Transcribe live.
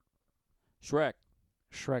Shrek.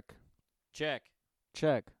 Shrek. Check.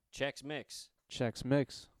 Check. Chex Mix. Chex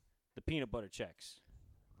Mix. The peanut butter Chex.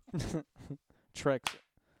 Trex.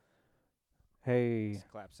 Hey. It's a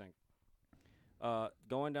clap sync.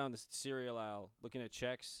 Going down the cereal aisle, looking at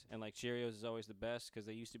Chex, and like Cheerios is always the best because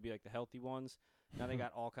they used to be like the healthy ones. Now they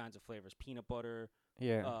got all kinds of flavors: peanut butter,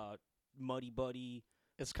 Yeah. Muddy Buddy.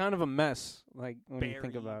 It's kind of a mess, like when you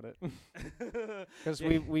think Berry. about it. Because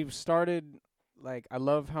Yeah. we've started, like, I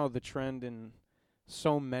love how the trend in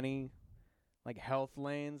so many like health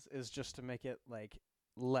lanes is just to make it like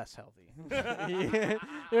less healthy. Yeah. You know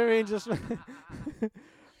what I mean? Just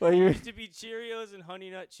like It you. used to be Cheerios and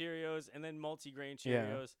Honey Nut Cheerios, and then multigrain Yeah.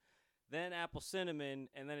 Cheerios, then apple cinnamon,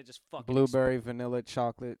 and then it just fucking Blueberry, vanilla,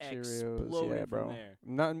 chocolate, exploded Cheerios. Yeah, from bro. there.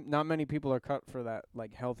 Not many people are cut for that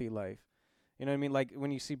like healthy life. You know what I mean? Like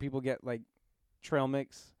when you see people get like trail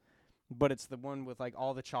mix, but it's the one with like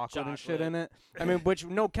all the chocolate and shit in it. I mean, which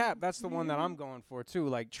no cap, that's the one that I'm going for too.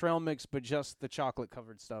 Like trail mix, but just the chocolate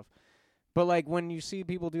covered stuff. But like when you see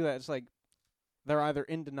people do that, it's like they're either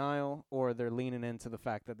in denial or they're leaning into the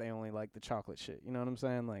fact that they only like the chocolate shit. You know what I'm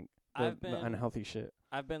saying? Like the unhealthy shit.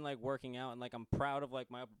 I've been like working out and like I'm proud of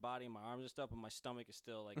like my upper body and my arms and stuff, but my stomach is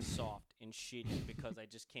still like soft and shitty because I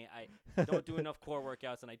just can't. I don't do enough core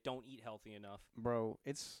workouts and I don't eat healthy enough. Bro,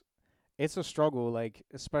 it's a struggle, like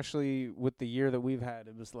especially with the year that we've had.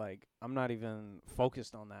 It was like I'm not even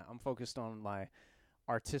focused on that. I'm focused on like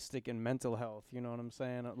artistic and mental health, you know what I'm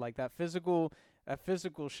saying? Like that physical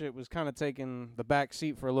shit was kind of taking the back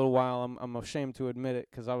seat for a little while. I'm ashamed to admit it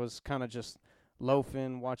cuz I was kind of just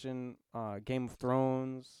loafing watching Game of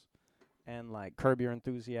Thrones and like Curb Your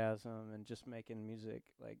Enthusiasm and just making music.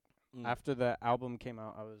 Like after the album came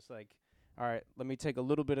out, I was like, all right, let me take a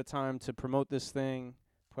little bit of time to promote this thing,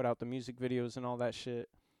 put out the music videos and all that shit.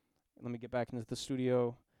 Let me get back into the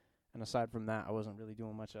studio. And aside from that, I wasn't really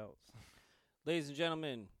doing much else. Ladies and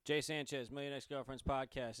gentlemen, Jay Sanchez, Million Ex-Girlfriends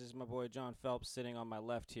Podcast. This is my boy John Phelps sitting on my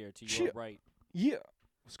left here to your right. Yeah.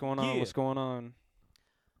 What's going on? Yeah. What's going on?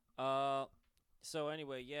 So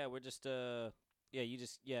anyway, yeah, we're just yeah, you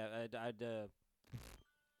just I'd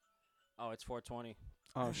oh, it's 4:20.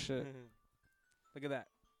 Oh shit. Look at that.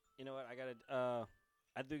 You know what?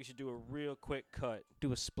 I think we should do a real quick cut.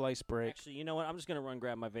 Do a splice break. Actually, you know what? I'm just gonna run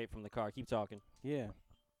grab my vape from the car. Keep talking. Yeah.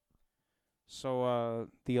 So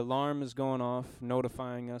the alarm is going off,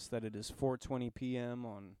 notifying us that it is 4:20 p.m.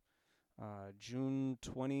 on June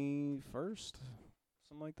 21st,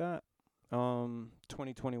 something like that.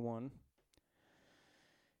 2021.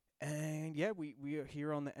 And yeah, we are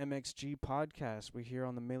here on the MXG podcast. We're here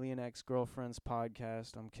on the Million Ex-Girlfriends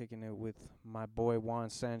podcast. I'm kicking it with my boy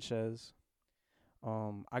Juan Sanchez.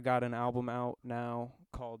 I got an album out now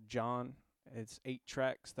called John. It's 8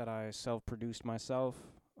 tracks that I self-produced myself.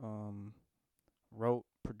 Wrote,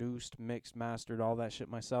 produced, mixed, mastered, all that shit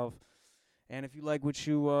myself. And if you like what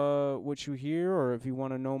you hear, or if you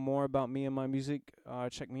want to know more about me and my music,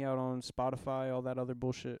 check me out on Spotify, all that other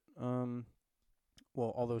bullshit.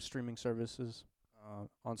 Well, all those streaming services.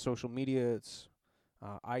 On social media, it's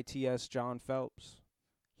ITS John Phelps,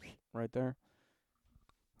 right there.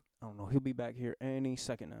 I don't know. He'll be back here any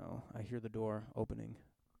second now. I hear the door opening.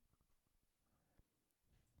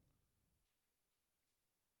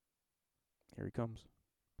 Here he comes.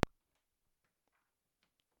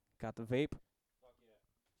 Got the vape? Fuck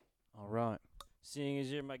yeah. All right. Seeing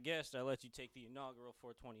as you're my guest, I let you take the inaugural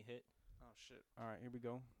 420 hit. Oh, shit. All right, here we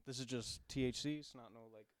go. This is just THC. It's not no,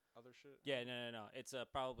 like, other shit? Yeah, no. It's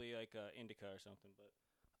probably like indica or something. But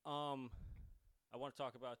I want to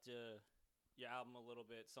talk about your album a little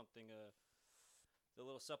bit. Something the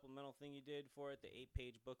little supplemental thing you did for it, the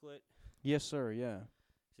 8-page booklet. Yes, sir, yeah.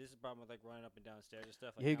 See, this is the problem with like running up and down stairs and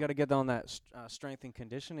stuff. Like Yeah, you got to get on that strength and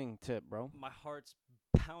conditioning tip, bro. My heart's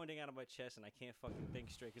pounding out of my chest and I can't fucking think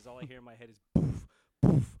straight because all I hear in my head is poof,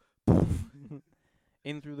 poof, poof.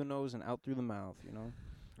 In through the nose and out through the mouth, you know?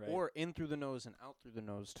 Right. Or in through the nose and out through the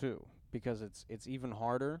nose, too, because it's even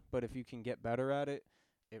harder, but if you can get better at it,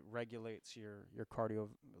 it regulates your cardio,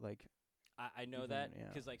 like... I know even, that yeah.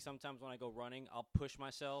 because like sometimes when I go running, I'll push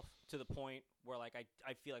myself to the point where like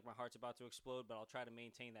I feel like my heart's about to explode, but I'll try to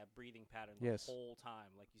maintain that breathing pattern the whole time,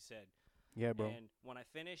 like you said. Yeah, bro. And when I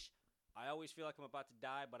finish, I always feel like I'm about to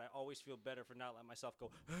die, but I always feel better for not letting myself go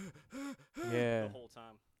Yeah. the whole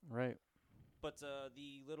time. Right. But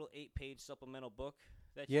the little 8-page supplemental book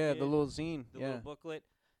that Yeah, you did, the little zine. the Yeah. little booklet,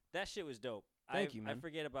 that shit was dope. Thank you, man.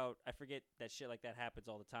 I forget that shit like that happens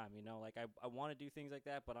all the time, you know? Like I want to do things like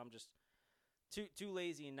that, but I'm just too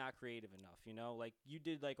lazy and not creative enough, you know? Like you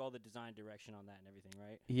did like all the design direction on that and everything,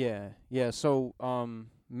 right? Yeah. So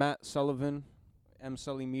Matt Sullivan, M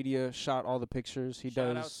Sully Media, shot all the pictures. He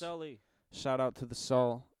Shout does out Sully. Shout out to the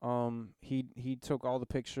Soul. He took all the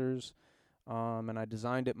pictures, and I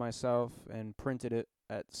designed it myself and printed it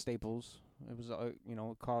at Staples. It was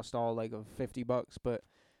it cost all like $50, but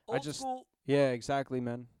I Old just school. yeah, exactly,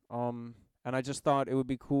 man. And I just thought it would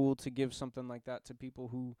be cool to give something like that to people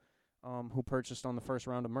who purchased on the first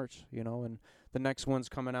round of merch, and the next one's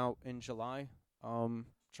coming out in July.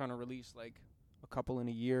 Trying to release like a couple in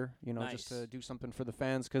a year, just to Nice. do something for the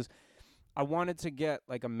fans, 'cause I wanted to get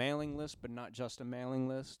like a mailing list, but not just a mailing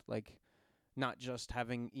list, like not just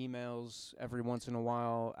having emails every once in a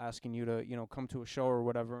while asking you to, come to a show or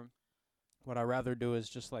whatever. What I rather do is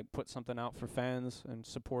just like put something out for fans and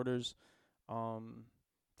supporters, um,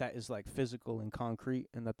 that is like physical and concrete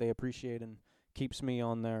and that they appreciate and keeps me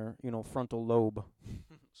on their, frontal lobe,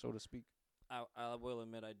 so to speak. I will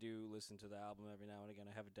admit I do listen to the album every now and again.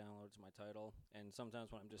 I have it downloaded to my title, and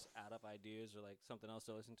sometimes when I'm just out of ideas or like something else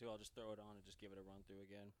to listen to, I'll just throw it on and just give it a run through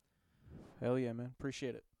again. Hell yeah, man.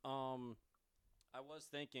 Appreciate it. I was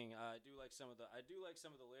thinking I do like some of the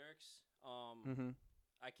lyrics. Mm-hmm.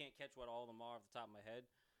 I can't catch what all of them are off the top of my head,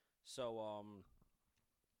 so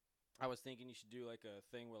I was thinking you should do like a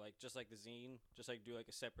thing where like just like the zine, just like do like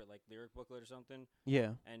a separate like lyric booklet or something.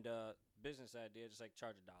 Yeah. And business idea, just like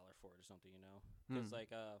charge $1 for it or something, Mm. because like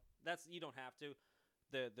that's you don't have to.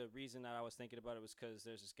 The reason that I was thinking about it was because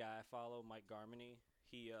there's this guy I follow, Mike Garmany.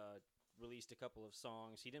 He released a couple of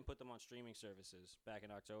songs. He didn't put them on streaming services back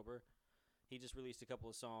in October. He just released a couple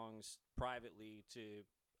of songs privately to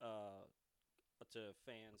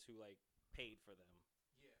fans who like paid for them.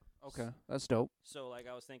 Okay, that's dope. So like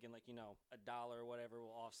I was thinking like $1 or whatever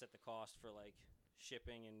will offset the cost for like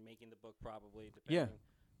shipping and making the book probably Yeah. depending.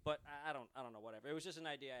 But I don't know, whatever. It was just an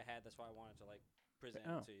idea I had. That's why I wanted to like present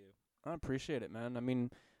Yeah. it to you. I appreciate it, man. I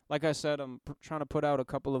mean, like I said, I'm trying to put out a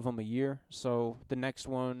couple of them a year. So the next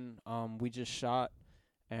one, we just shot,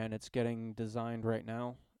 and it's getting designed right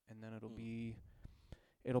now, and then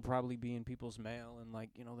it'll probably be in people's mail in like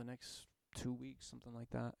the next 2 weeks, something like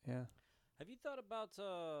that. Yeah. Have you thought about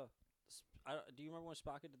do you remember when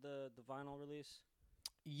Spocket did the vinyl release?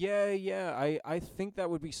 Yeah. I think that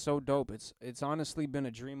would be so dope. It's honestly been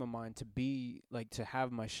a dream of mine to be like to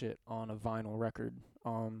have my shit on a vinyl record.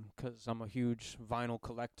 'Cause I'm a huge vinyl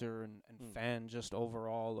collector and fan just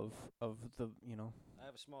overall of the. I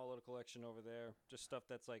have a small little collection over there, just stuff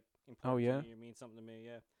that's like Oh important yeah. to me or means something to me.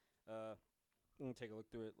 Yeah. We can take a look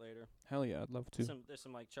through it later. Hell yeah, I'd love to. There's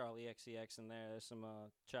some like Charlie XCX in there. There's some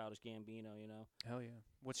Childish Gambino. Hell yeah.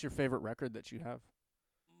 What's your favorite record that you have?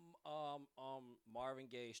 Marvin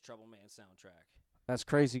Gaye's Trouble Man soundtrack. That's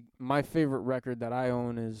crazy. My favorite record that I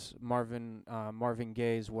own is Marvin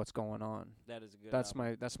Gaye's What's Going On. That is a good. That's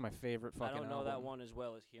album. my favorite fucking I don't know album. that one as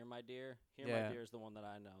well as Hear My Dear. Hear Yeah. My Dear is the one that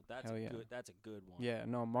I know. That's Hell a yeah. good. That's a good one. Yeah,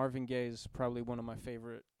 no, Marvin Gaye's probably one of my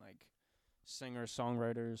favorite like singers,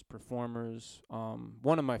 songwriters, performers.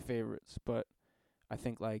 One of my favorites, but I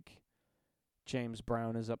think like James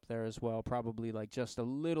Brown is up there as well, probably like just a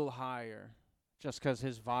little higher, just 'cause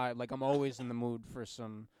his vibe. Like I'm always in the mood for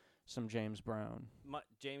some James Brown.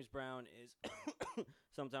 James Brown is.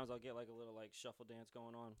 Sometimes I'll get like a little like shuffle dance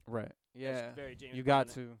going on. Right. Yeah. That's very James You Brown.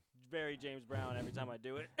 got to. Very James Brown every time I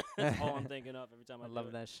do it. That's all I'm thinking of every time I I do love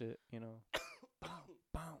it. that shit, Bow,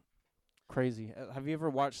 bow. Crazy. Have you ever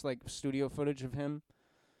watched like studio footage of him?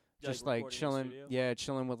 Just like recording in the chilling, studio? yeah,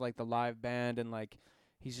 chilling with like the live band, and like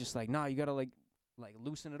he's just like, nah, you gotta like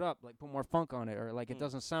loosen it up, like put more funk on it, or like it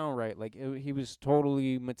doesn't sound right. Like he was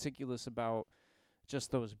totally meticulous about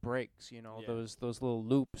just those breaks, Yeah. those little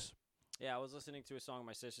loops. Yeah, I was listening to a song of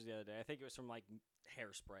my sister's the other day. I think it was from like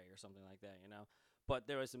Hairspray or something like that, But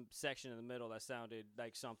there was a section in the middle that sounded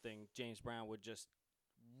like something James Brown would just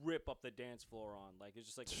rip up the dance floor on. Like it's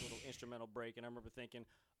just like this little instrumental break, and I remember thinking,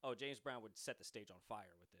 "Oh, James Brown would set the stage on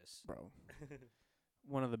fire with this." Bro.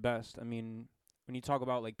 One of the best. I mean, when you talk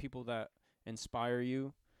about like people that inspire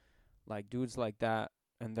you, like dudes like that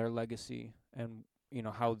and their legacy, and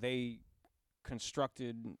how they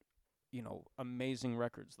constructed amazing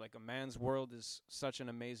records. Like A Man's World is such an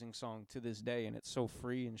amazing song to this day, and it's so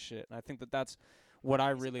free and shit. And I think that's what I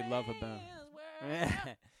really love about.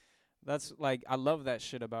 That's like I love that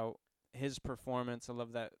shit about his performance. I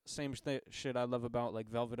love that same shit I love about like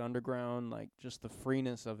Velvet Underground, like just the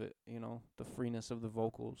freeness of it, the freeness of the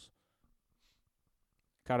vocals.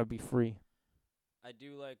 Gotta be free. I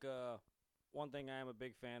do like one thing I am a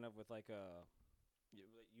big fan of with like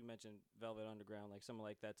you mentioned Velvet Underground, like something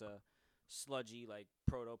like that's sludgy like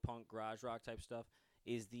proto punk garage rock type stuff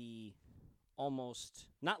is the almost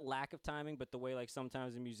not lack of timing, but the way like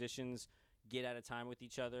sometimes the musicians get out of time with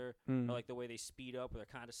each other, or like the way they speed up, or they're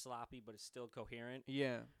kind of sloppy, but it's still coherent.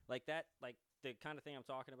 Yeah. Like that, like the kind of thing I'm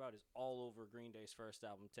talking about is all over Green Day's first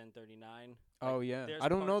album, 1039. Oh yeah, there's I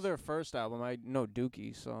don't know parts- their first album. I know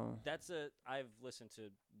Dookie, so I've listened to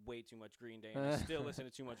way too much Green Day, and I still listen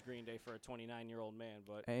to too much Green Day for a 29-year-old man.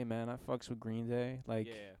 But hey man, I fucks with Green Day. Like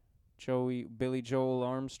yeah, Billy Joel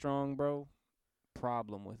Armstrong, bro.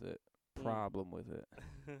 Problem with it. Mm. Problem with it.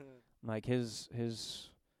 Like his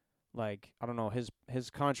like I don't know his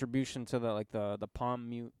contribution to the palm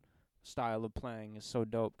mute style of playing is so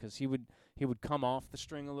dope because he would come off the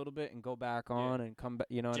string a little bit and go back on and come back.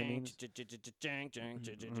 You know what I mean?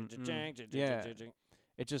 Yeah.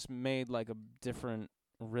 It just made like a different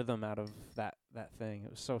rhythm out of that thing.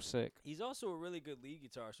 It was so sick. He's also a really good lead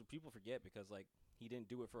guitarist, so people forget because like he didn't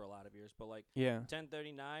do it for a lot of years. But like Yeah.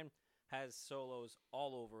 1039 has solos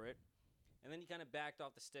all over it, and then he kind of backed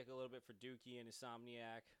off the stick a little bit for Dookie and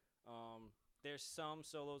Insomniac. There's some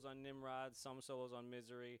solos on Nimrod, some solos on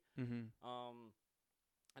Misery. Mhm.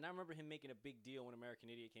 And I remember him making a big deal when American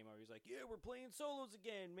Idiot came out. He was like, "Yeah, we're playing solos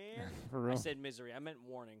again, man." For real. I said Misery. I meant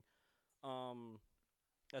Warning.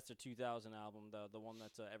 That's their 2000 album, the one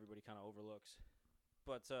that everybody kind of overlooks.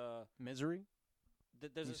 But Misery?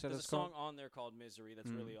 there's You a, said there's a it's song called? on there called Misery that's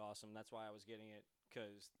really awesome. That's why I was getting it,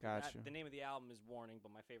 because Gotcha. the name of the album is Warning,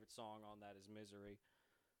 but my favorite song on that is Misery.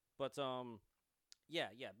 But yeah,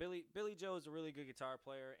 Billy Joe is a really good guitar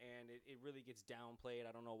player, and it really gets downplayed.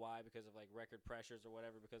 I don't know why, because of like record pressures or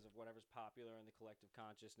whatever, because of whatever's popular in the collective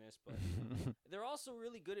consciousness. But they're also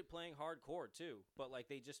really good at playing hardcore too. But like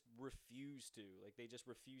they just refuse to. Like they just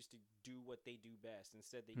refuse to do what they do best.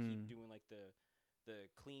 Instead, they keep doing like the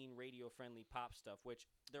clean radio friendly pop stuff, which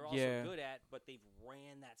they're also good at, but they've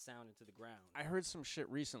ran that sound into the ground. I heard some shit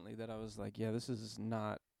recently that I was like, yeah, this is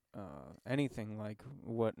not anything like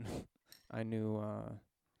what I knew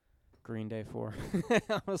Green Day for.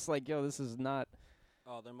 I was like, yo, this is not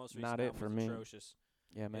Their most recent not it album for was me. atrocious.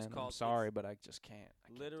 Yeah, man. I'm called- sorry, but I just can't. I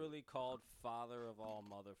can't do Literally called Father of All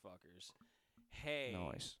Motherfuckers. Hey, it.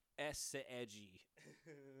 Nice. Essa Edgy.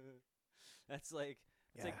 That's like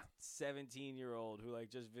it's like 17-year-old who like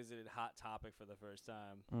just visited Hot Topic for the first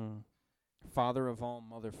time. Father of all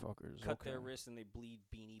motherfuckers. Cut Okay. their wrists and they bleed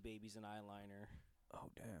Beanie Babies and eyeliner. Oh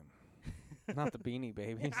damn. Not the Beanie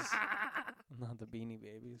Babies. Not the Beanie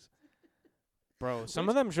Babies. Bro, some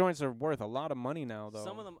of them joints are worth a lot of money now, though.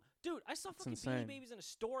 Some of them, dude. I saw fucking insane. Beanie Babies in a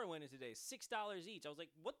store I went in today. $6 each. I was like,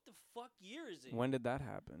 what the fuck year is it? When did that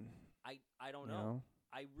happen? I don't You know.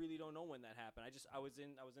 I really don't know when that happened. I was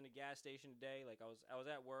in a gas station today. Like I was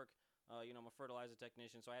at work. I'm a fertilizer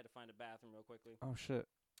technician, so I had to find a bathroom real quickly. Oh shit.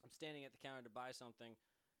 I'm standing at the counter to buy something,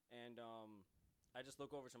 and I just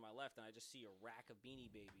look over to my left and I just see a rack of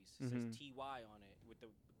Beanie Babies. It says TY on it with the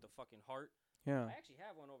fucking heart. Yeah. I actually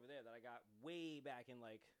have one over there that I got way back in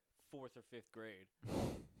like 4th or 5th grade.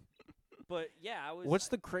 But yeah, I was. What's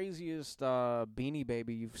the craziest Beanie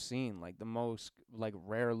Baby you've seen? Like the most like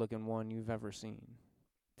rare looking one you've ever seen?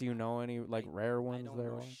 Do you know any like rare ones I don't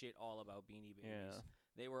there? know shit all about Beanie Babies. Yeah.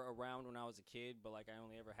 They were around when I was a kid, but like I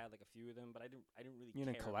only ever had like a few of them. But I didn't really. You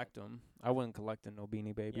didn't care collect about them. I wouldn't collect no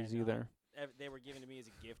Beanie Babies no, either. They were given to me as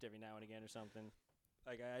a gift every now and again or something.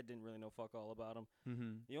 Like I didn't really know fuck all about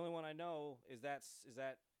them. The only one I know is that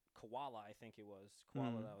Koala. I think it was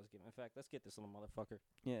Koala that was given. In fact, let's get this little motherfucker.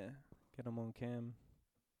 Yeah. Get him on cam.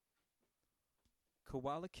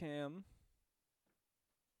 Koala cam.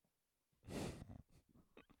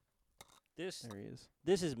 There he is.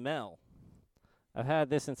 This is Mel. I've had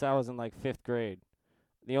this since I was in like 5th grade.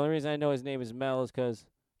 The only reason I know his name is Mel is because.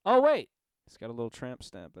 Oh wait. He's got a little tramp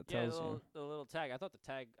stamp that tells you. The little tag. I thought the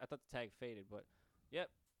tag faded, but yep.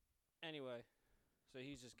 Anyway, so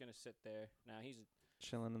he's just gonna sit there now. He's a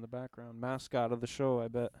Chilling in the background. Mascot of the show, I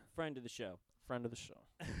bet. friend of the show. Friend of the show.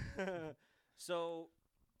 So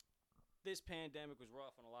this pandemic was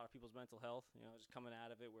rough on a lot of people's mental health. Just coming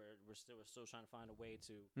out of it, where we're still trying to find a way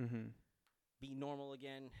to be normal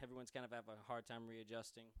again. Everyone's kind of having a hard time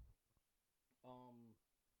readjusting.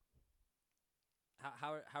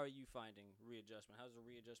 How are you finding readjustment? How's the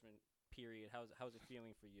readjustment period? How's it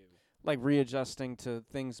feeling for you? Like readjusting to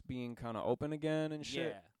things being kind of open again and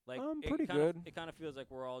shit. Yeah, like pretty good. It kind of feels like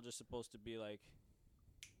we're all just supposed to be like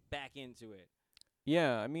back into it.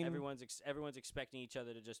 Yeah, I mean, Everyone's expecting each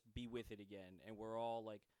other to just be with it again, and we're all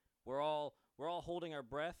holding our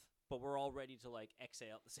breath, but we're all ready to like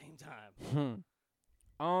exhale at the same time.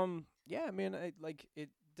 yeah, I mean, it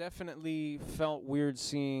definitely felt weird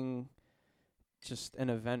seeing just an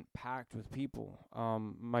event packed with people.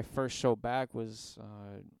 My first show back was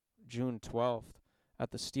June 12th at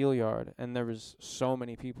the Steel Yard, and there was so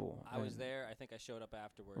many people. I was there. I think I showed up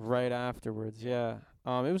afterwards. Right afterwards, yeah.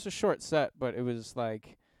 It was a short set, but it was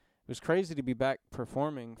was crazy to be back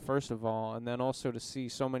performing, first of all, and then also to see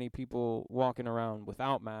so many people walking around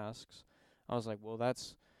without masks. I was like, well,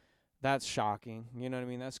 that's shocking. You know what I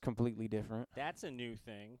mean? That's completely different. That's a new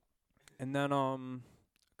thing. And then a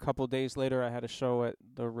couple days later, I had a show at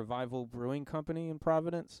the Revival Brewing Company in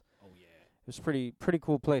Providence. Oh yeah. It was pretty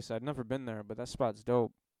cool place. I'd never been there, but that spot's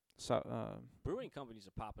dope. So Brewing companies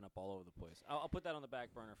are popping up all over the place. I'll put that on the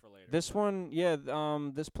back burner for later. this one, yeah,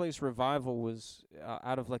 this place Revival was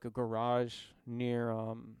out of like a garage near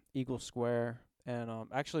Eagle Square, and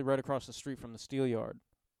actually right across the street from the Steel Yard.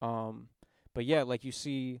 But yeah, like you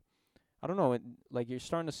see, I don't know, like you're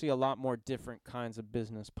starting to see a lot more different kinds of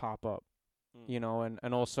business pop up, you know,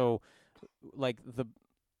 and also like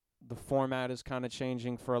the format is kind of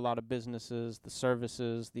changing for a lot of businesses, the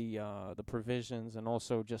services, the provisions, and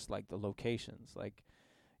also just like the locations. Like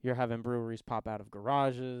you're having breweries pop out of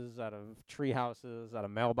garages, out of tree houses, out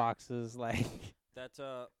of mailboxes. Like That's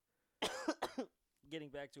getting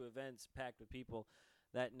back to events packed with people.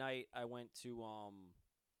 That night I went to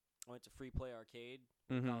Free Play Arcade,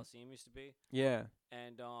 where Coliseum used to be, yeah,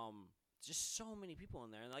 and just so many people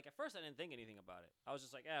in there. And like at first I didn't think anything about it. I was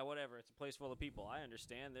just like, whatever. It's a place full of people. I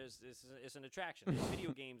understand. It's an attraction. There's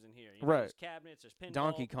video games in here. You know, right. There's cabinets. There's pinball.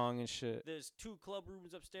 Donkey Kong and shit. There's 2 club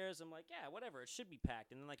rooms upstairs. I'm like, whatever. It should be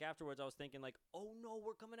packed. And then like afterwards, I was thinking like, oh no,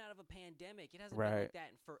 we're coming out of a pandemic. It hasn't been like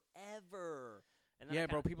that in forever. And then Yeah,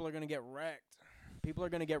 bro. People are gonna get wrecked. People are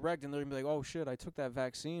gonna get wrecked, and they're gonna be like, "Oh shit, I took that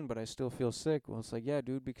vaccine, but I still feel sick." Well, it's like, yeah,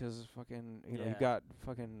 dude, because fucking, you know, you got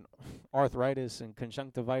fucking arthritis and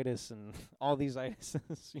conjunctivitis and all these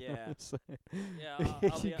itises.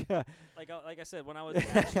 I'll be, like I said, when I was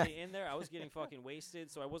actually in there, I was getting fucking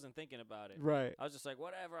wasted, so I wasn't thinking about it. Right. I was just like,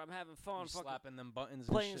 whatever, I'm having fun, fucking slapping them buttons,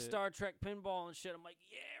 playing and shit. Star Trek pinball and shit. I'm like,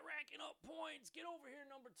 racking up points. Get over here,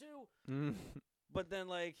 number 2. But then,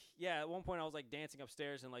 like, at one point I was like dancing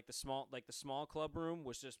upstairs, and like the small club room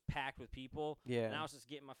was just packed with people. Yeah. And I was just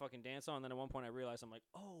getting my fucking dance on. And then at one point I realized I'm like,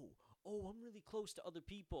 oh, I'm really close to other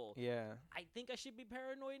people. Yeah. I think I should be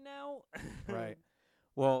paranoid now. Right.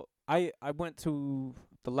 Well, I went to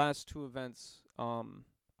the last 2 events.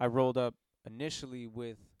 I rolled up initially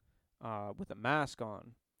with a mask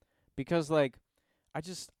on, because like I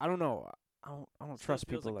don't know. I don't trust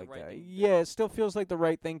people like that. Yeah, it still feels like the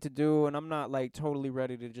right thing to do, and I'm not like totally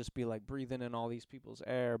ready to just be like breathing in all these people's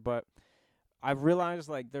air, but I've realized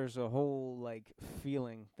like there's a whole like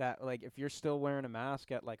feeling that like if you're still wearing a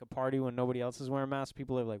mask at like a party when nobody else is wearing masks,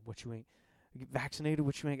 people are like, "What, you ain't vaccinated?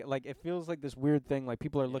 What, you ain't?" Like it feels like this weird thing, like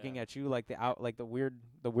people are looking at you like the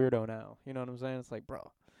weirdo now. You know what I'm saying? It's like,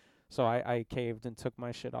 bro. So I caved and took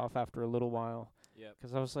my shit off after a little while. Yeah.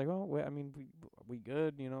 Because I was like, oh, wait, I mean, we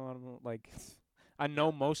good, you know? I don't like. I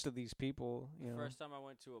know most of these people. You know. First time I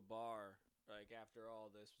went to a bar, like after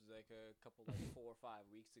all this, was like a couple, like 4 or 5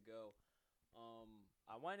 weeks ago.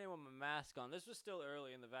 I went in with my mask on. This was still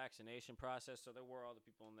early in the vaccination process, so there were other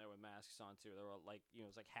people in there with masks on too. They were like, it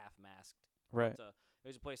was like half masked. Right. But,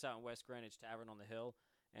 there's a place out in West Greenwich, Tavern on the Hill,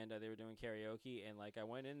 and they were doing karaoke. And like I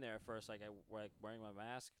went in there first, like I like wearing my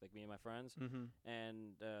mask, like me and my friends,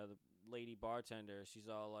 and the lady bartender, she's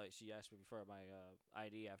all like, she asked me for my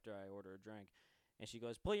ID after I order a drink, and she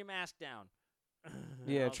goes, "Pull your mask down."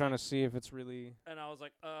 Yeah, trying to see if it's really. And I was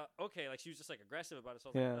like, okay. Like she was just like aggressive about it. So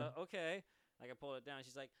I was like, okay. Like I pulled it down.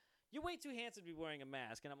 She's like, "You're way too handsome to be wearing a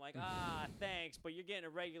mask." And I'm like, thanks, but you're getting a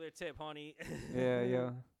regular tip, honey. Yeah.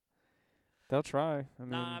 They'll try. I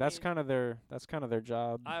mean, that's kind of their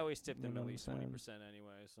job. I always tip them at least 20%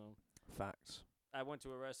 anyway. So facts. I went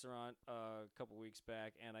to a restaurant a couple weeks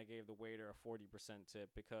back, and I gave the waiter a 40% tip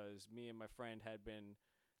because me and my friend had been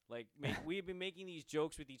like we had been making these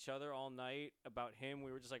jokes with each other all night about him.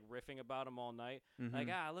 We were just like riffing about him all night. Like,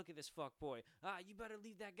 look at this fuck boy. You better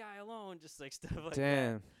leave that guy alone. Just like stuff like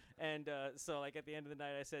that. And so like at the end of the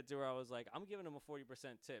night, I said to her, I was like, I'm giving him a 40%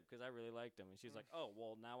 tip because I really liked him. And she's like, oh,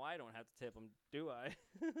 well, now I don't have to tip him, do I?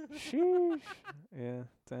 Sheesh. Yeah,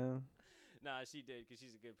 damn. Nah, she did because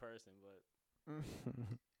she's a good person, but.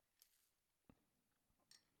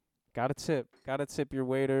 Gotta tip your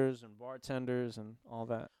waiters and bartenders and all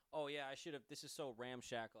that. Oh yeah, I should have. This is so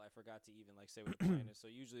ramshackle. I forgot to even like say what the plan is. So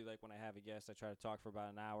usually, like when I have a guest, I try to talk for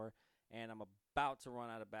about an hour, and I'm about to run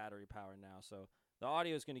out of battery power now. So the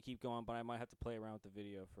audio is going to keep going, but I might have to play around with the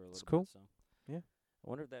video for a little bit. So yeah, I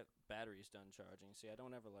wonder if that battery is done charging. See, I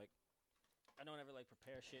don't ever like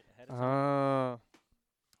prepare shit ahead of time.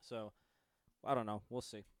 So I don't know. We'll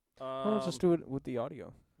see. Well, just do it with the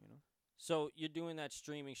audio. So you're doing that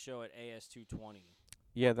streaming show at AS220.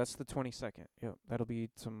 Yeah, that's the 22nd. Yep, that'll be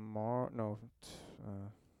tomorrow. No,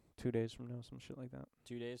 2 days from now, some shit like that.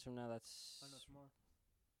 2 days from now. That's. Tomorrow.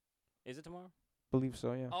 Is it tomorrow? believe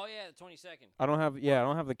so. Yeah. Oh yeah, the 22nd. I don't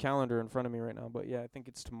have the calendar in front of me right now, but yeah, I think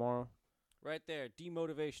it's tomorrow. Right there,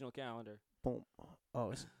 demotivational calendar. Boom.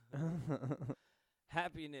 Oh.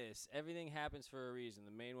 Happiness. Everything happens for a reason.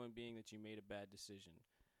 The main one being that you made a bad decision.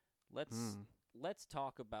 Let's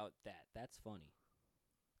talk about that. That's funny.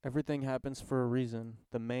 Everything happens for a reason.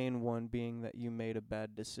 The main one being that you made a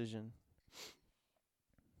bad decision.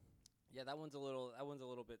 Yeah, that one's a little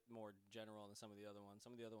bit more general than some of the other ones.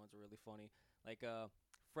 Some of the other ones are really funny. Like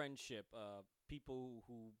friendship, people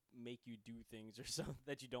who make you do things or something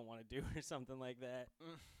that you don't want to do or something like that.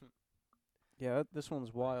 Yeah, this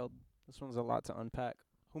one's wild. This one's a lot to unpack.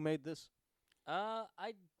 Who made this? I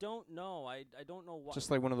don't know. I don't know why.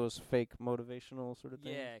 Just like one of those fake motivational sort of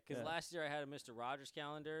things. Yeah, because last year I had a Mr. Rogers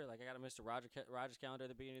calendar. Like I got a Mr. Rogers calendar at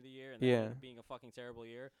the beginning of the year, and that ended up being a fucking terrible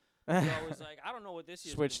year. So I was like, I don't know what this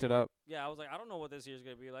year's switched it gonna be. up. Yeah, I was like, I don't know what this year's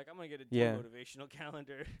gonna be like. I'm gonna get a motivational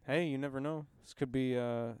calendar. Hey, you never know. This could be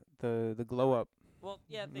the glow up. Well,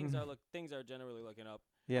 yeah, things are generally looking up.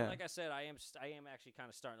 Yeah. Like I said, I am actually kind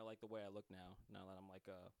of starting to like the way I look now. Now that I'm like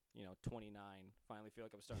 29, finally feel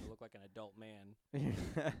like I'm starting to look like an adult man.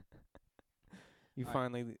 You All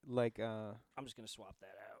finally like I'm just gonna swap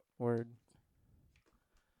that out. Word.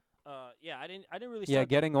 Yeah, I didn't really. Yeah,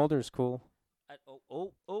 getting older is cool.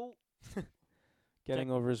 Getting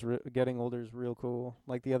older is real cool.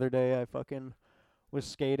 Like the other day, I fucking was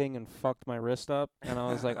skating and fucked my wrist up, and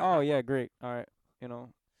I was like, oh yeah, great, all right,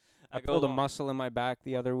 I pulled a muscle in my back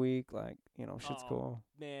the other week, like, shit's cool.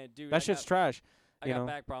 Man, dude, that shit's trash. I got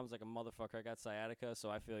back problems like a motherfucker. I got sciatica, so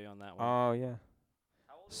I feel you on that one. Oh yeah.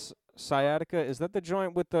 Sciatica, is that the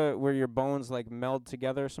joint with where your bones like meld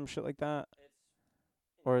together or some shit like that?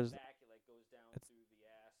 Or is back, it like goes down through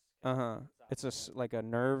the ass. It's like a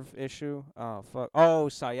nerve issue. Oh fuck. Oh,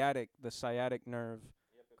 sciatic. The sciatic nerve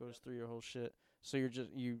goes through your whole shit. So your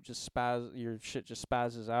shit just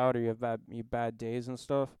spazzes out, or you have bad days and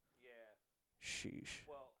stuff. Yeah. Sheesh.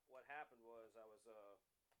 Well, what happened was I was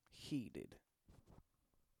heated.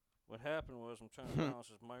 What happened was I'm trying to balance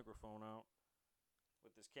this microphone out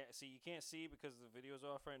with this you can't see because the video's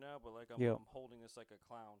off right now, but like I'm holding this like a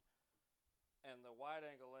clown. And the wide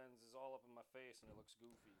angle lens is all up in my face and it looks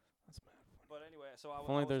goofy. That's mad funny. But anyway, so I was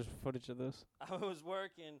only there's footage of this. I was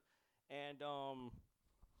working and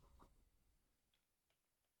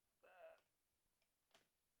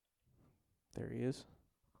there he is.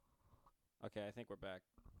 Okay, I think we're back.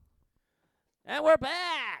 And we're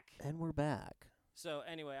back. And we're back. So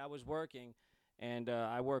anyway, I was working, and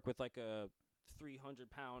I work with like a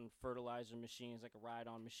 300-pound fertilizer machine. It's like a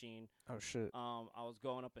ride-on machine. Oh shit. I was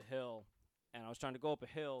going up a hill, and I was trying to go up a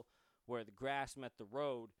hill where the grass met the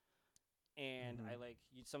road, and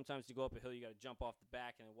sometimes you go up a hill, you got to jump off the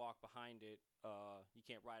back and then walk behind it. You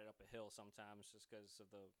can't ride it up a hill sometimes just because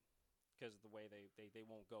of the way they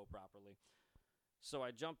won't go properly. So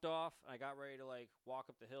I jumped off, and I got ready to like walk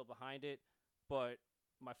up the hill behind it, but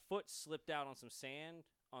my foot slipped out on some sand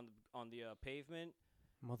on the pavement.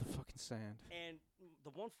 Motherfucking sand. And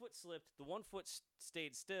the one foot slipped, the one foot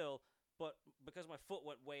stayed still, but because my foot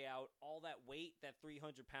went way out, all that weight, that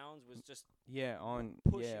 300 pounds, was just on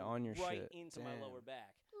your right shit. into my lower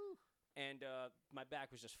back. And my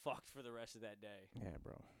back was just fucked for the rest of that day. Yeah,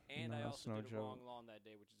 bro. And I also did a wrong lawn that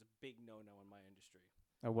day, which is a big no-no in my industry.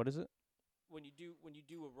 What is it? When you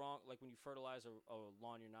do a wrong, like when you fertilize a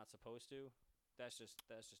lawn you're not supposed to, that's just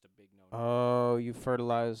a big no-no. Oh, you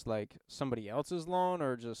fertilized like somebody else's lawn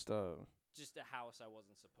or just a house I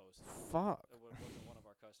wasn't supposed to. Fuck. It wasn't one of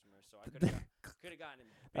our customers, so I could have gotten in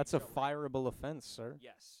big That's trouble. A fireable offense, sir.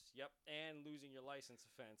 Yes. Yep. And losing your license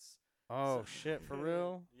offense. Oh shit, for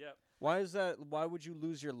real? Yep. Why is that? Why would you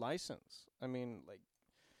lose your license? I mean, like,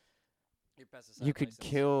 your pesticide you could license.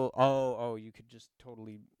 kill. Oh, you could just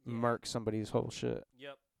totally murk somebody's whole shit.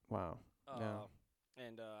 Yep. Wow. Yeah.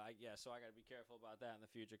 And so I got to be careful about that in the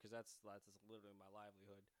future because that's literally my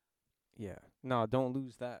livelihood. Yeah. No, don't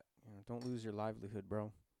lose that. Don't lose your livelihood,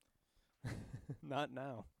 bro. Not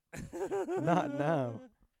now. Not now.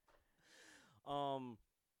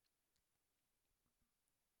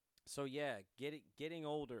 So yeah, getting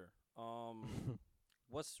older.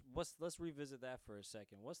 Let's revisit that for a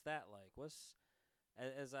second. What's that like?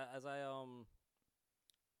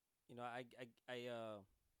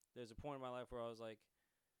 There's a point in my life where I was like,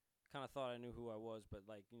 kind of thought I knew who I was, but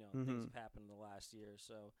like, things have happened in the last year or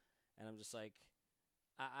so, and I'm just like,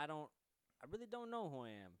 I really don't know who I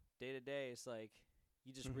am. Day to day, it's like,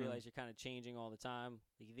 you just realize you're kind of changing all the time.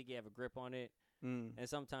 Like, you think you have a grip on it, and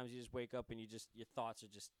sometimes you just wake up and your thoughts are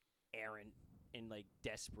just errant and like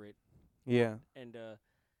desperate. Yeah. And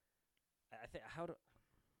I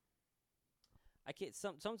I can't.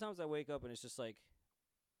 Sometimes I wake up and it's just like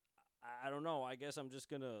I don't know. I guess I'm just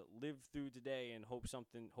gonna live through today and hope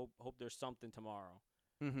there's something tomorrow.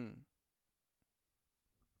 Mm-hmm.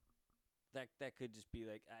 That could just be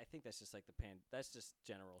like I think that's just like that's just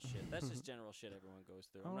general shit. That's just general shit everyone goes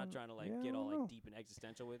through. I'm not trying to like Yeah, I get all don't like know. deep and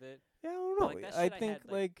existential with it. Yeah, I don't But know. like that I shit I think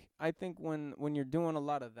had like I think when you're doing a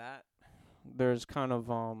lot of that, there's kind of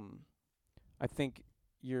I think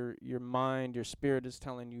your mind, your spirit is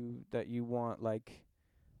telling you that you want like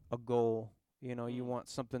a goal. You know, you mm, want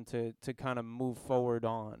something to kind of move forward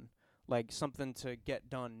on, like something to get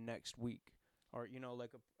done next week, or you know,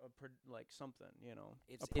 like like something, you know,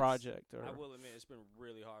 a it's project or I will admit it's been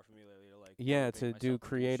really hard for me lately to like yeah, motivate to do myself to do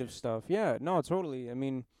creative shit. stuff. Yeah, no, totally. I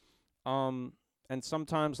mean, um, and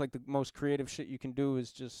sometimes like the most creative shit you can do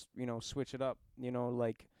is just you know switch it up. You know,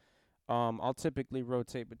 like I'll typically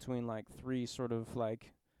rotate between like three sort of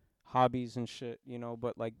like hobbies and shit. You know,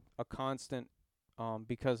 but like a constant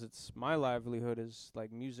because it's my livelihood is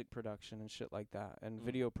like music production and shit like that and Mm,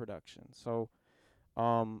 video production. So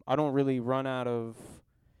I don't really run out of.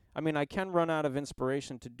 I mean, I can run out of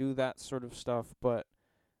inspiration to do that sort of stuff, but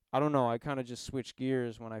I don't know. I kind of just switch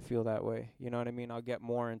gears when I feel that way. You know what I mean? I'll get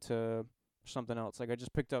more into something else. Like I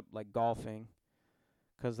just picked up like golfing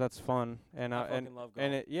 'cause that's fun, and I and fucking love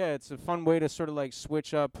and golf. it's a fun way to sort of like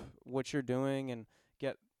switch up what you're doing and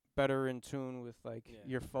get better in tune with like Yeah.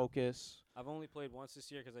 your focus. I've only played once this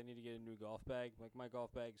year because I need to get a new golf bag. Like my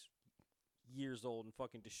golf bag's years old and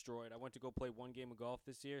fucking destroyed. I went to go play one game of golf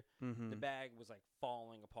this year. The Mhm. bag was like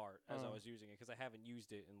falling apart as I Oh. was using it because I haven't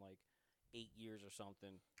used it in like 8 years or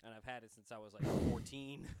something, and I've had it since I was like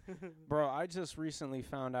 14. Bro, I just recently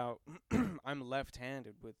found out I'm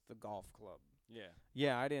left-handed with the golf club. Yeah.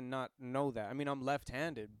 Yeah, I did not know that. I mean, I'm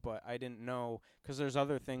left-handed, but I didn't know because there's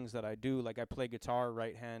other things that I do. Like I play guitar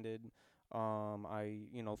right-handed.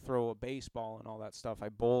 You know, throw a baseball and all that stuff. I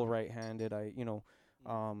bowl right-handed.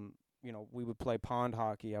 Mm. We would play pond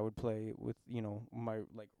hockey. I would play with, you know, my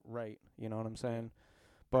like right. You know what I'm Yeah. saying?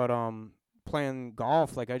 But playing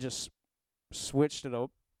golf, like I just switched it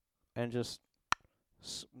up and just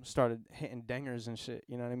started hitting dingers and shit.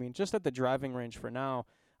 You know what I mean? Just at the driving range for now.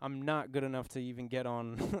 I'm not good enough to even get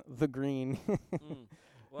on the green. Mm.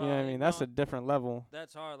 You know what I mean? That's a different level.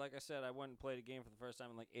 That's hard. Like I said, I went and played a game for the first time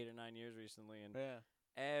in like 8 or 9 years recently, and Yeah.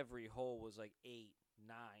 every hole was like 8,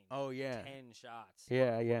 9, Oh yeah. 10 shots.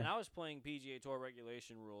 Yeah, And yeah. I was playing PGA Tour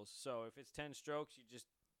regulation rules, so if it's 10 strokes, you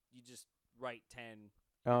just write 10.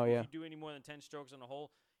 Oh If yeah. you do any more than 10 strokes on a hole,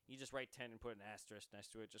 you just write 10 and put an asterisk next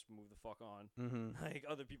to it. Just move the fuck on. Mhm. Like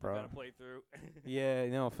other people Bro. gotta play through. Yeah,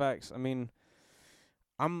 no facts. I mean,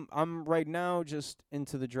 I'm right now just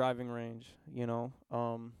into the driving range, you know.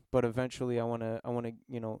 But eventually I wanna,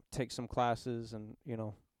 you know, take some classes and, you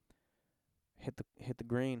know, hit the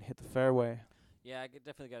green, hit the fairway. Yeah,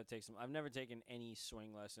 definitely got to take some. I've never taken any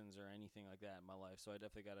swing lessons or anything like that in my life, so I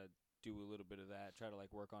definitely got to do a little bit of that. Try to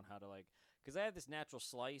like work on how to like, because I have this natural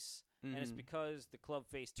slice, and it's Mhm. because the club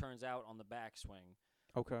face turns out on the backswing.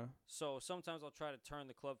 Okay. So sometimes I'll try to turn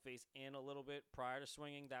the club face in a little bit prior to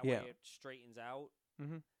swinging. That Yeah. way it straightens out,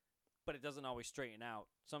 Mhm. but it doesn't always straighten out.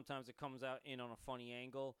 Sometimes it comes out in on a funny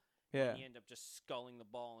angle, Yeah. and you end up just sculling the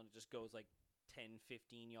ball, and it just goes like 10,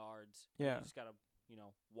 15 yards. Yeah. You just gotta,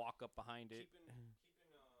 walk up behind it. Keeping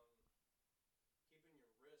your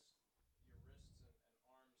wrists and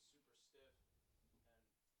arms super stiff and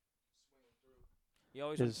swinging through. You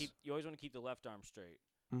always want to keep the left arm straight.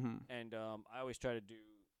 Mhm. And I always try to do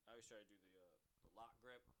the lock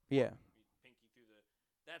grip. Yeah. Pinky through the.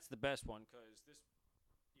 That's the best one because this,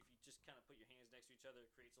 if you just kind of put your hands next to each other,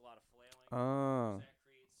 it creates a lot of flailing. Oh. That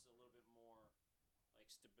creates a little bit more like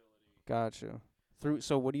stability. Gotcha.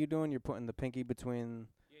 So what are you doing? You're putting the pinky between.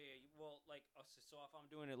 Yeah. Well, like so if I'm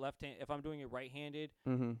doing it if I'm doing it right-handed,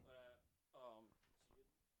 Mhm. so your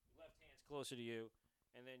left hand's closer to you,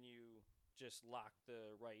 and then you just lock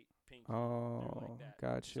the right pinky through Oh, like that.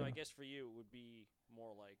 gotcha. So I guess for you it would be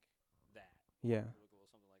more like that. Yeah. It would look a little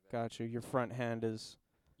something like that. Gotcha. Your front hand is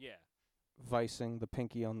Yeah. vicing the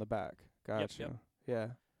pinky on the back. Gotcha. Yep.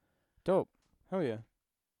 Yeah. Dope. Hell yeah.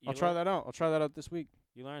 I'll try that out. I'll try that out this week.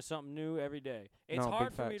 You learn something new every day. It's No, hard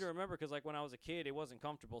big for me facts. to remember because, like, when I was a kid, it wasn't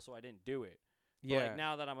comfortable, so I didn't do it. But, Yeah. like,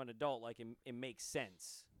 now that I'm an adult, like, it makes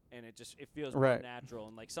sense. And it feels Right. more natural.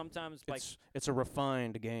 And, like, sometimes, like, It's a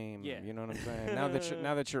refined game. Yeah. You know what I'm saying?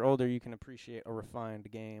 now that you're older, you can appreciate a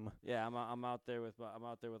refined game. yeah, I'm out there with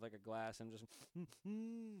like a glass and just.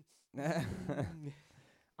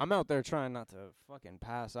 I'm out there trying not to fucking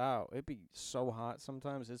pass out. It be so hot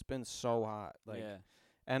sometimes. It's been so hot. Like, yeah.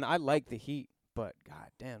 and I like the heat, but god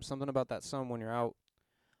damn, something about that sun when you're out.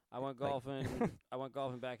 I went Like- golfing. I went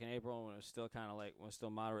golfing back in April when it was still kind of like when it was still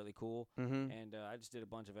moderately cool, Mm-hmm. and I just did a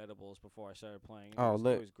bunch of edibles before I started playing. Oh,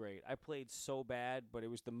 lit. It was great. I played so bad, but it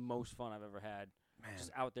was the most fun I've ever had. Man.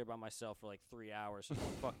 Just out there by myself for like 3 hours, just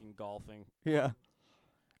fucking golfing. Yeah.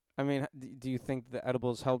 I mean, do you think the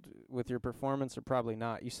edibles helped with your performance or probably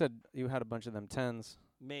not? You said you had a bunch of them 10s.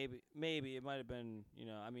 Maybe it might have been.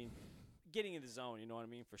 I mean, getting in the zone. You know what I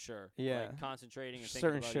mean, for sure. Yeah. Like concentrating and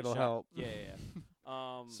Certain thinking about shit'll your shot. help.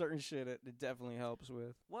 Yeah. Certain shit it definitely helps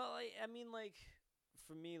with. Well, I mean, like,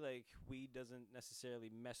 for me, like, weed doesn't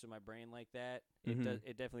necessarily mess with my brain like that. Mhm.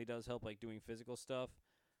 It definitely does help, like, doing physical stuff.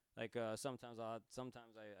 Like, sometimes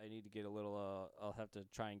I need to get a little, I'll have to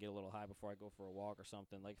try and get a little high before I go for a walk or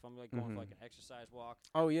something. Like, if I'm, like, going for, like, an exercise walk,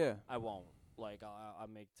 Oh yeah. I won't. Like, I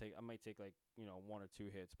might take, like, 1 or 2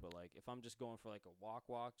 hits. But, like, if I'm just going for, like, a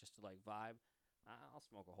walk just to, like, vibe, I'll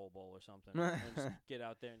smoke a whole bowl or something. And just get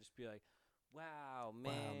out there and just be like, wow,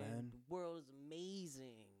 man. The world is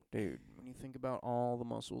amazing. Dude, when you think about all the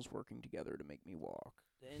muscles working together to make me walk.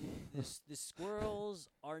 And the squirrels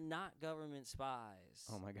are not government spies.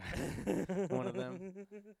 Oh my god. One of them.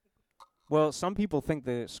 Well, some people think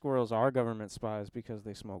that squirrels are government spies because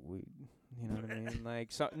they smoke weed. You know what I mean?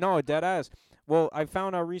 Like, so, no, dead ass. Well, I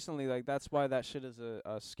found out recently, like, that's why that shit is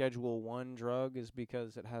a Schedule 1 drug, is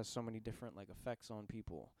because it has so many different, like, effects on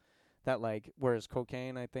people. That, like, whereas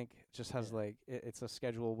cocaine, I think, just has, Yeah. like, it's a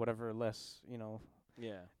schedule, whatever, less,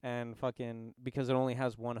 Yeah. and fucking, because it only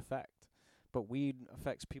has one effect. But weed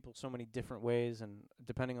affects people so many different ways, and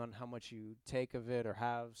depending on how much you take of it or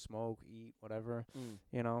have, smoke, eat, whatever,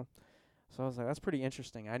 So I was like, that's pretty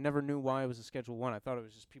interesting. I never knew why it was a Schedule 1. I thought it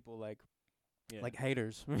was just people, like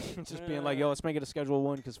haters. Just being like, yo, let's make it a Schedule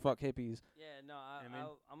 1 'cause fuck hippies. Yeah, no, I mean?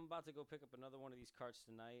 I'm about to go pick up another one of these carts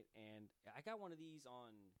tonight, and I got one of these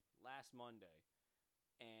on last Monday,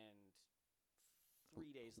 and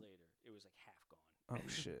 3 days later, it was like half gone. Oh,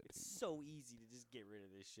 shit. It's so easy to just get rid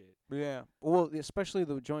of this shit. Yeah. Well, especially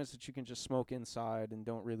the joints that you can just smoke inside and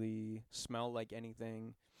don't really smell like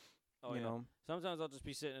anything. Oh, you yeah. know? Sometimes I'll just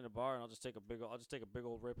be sitting in a bar, and I'll just take a big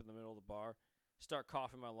old rip in the middle of the bar, start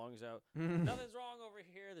coughing my lungs out. Nothing's wrong over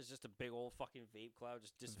here. There's just a big old fucking vape cloud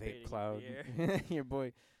just dissipating Vape cloud. in the air. Your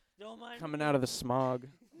boy Don't mind coming me. out of the smog,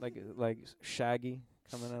 like Shaggy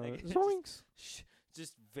coming out of Like, the zoinks.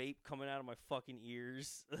 Just vape coming out of my fucking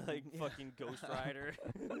ears, like fucking Ghost Rider.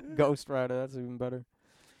 Ghost Rider, that's even better.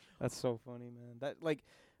 That's so funny, man.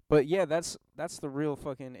 But yeah, that's the real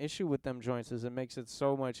fucking issue with them joints, is it makes it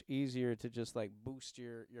so much easier to just like boost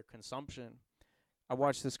your consumption. I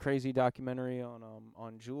watched this crazy documentary on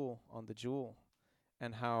the Juul,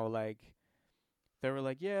 and how like they were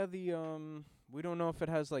like, yeah, we don't know if it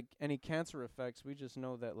has like any cancer effects. We just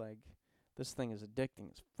know that like this thing is addicting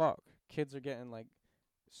as fuck. Kids are getting like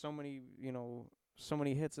so many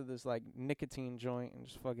hits of this like nicotine joint and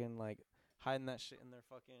just fucking like hiding that shit in their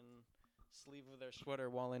fucking sleeve of their sweater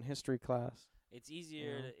while in history class. It's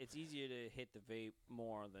easier. Yeah. It's easier to hit the vape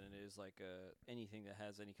more than it is like anything that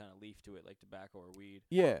has any kind of leaf to it, like tobacco or weed.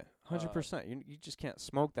 Yeah, 100%. You just can't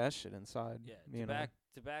smoke that shit inside. Yeah, you know?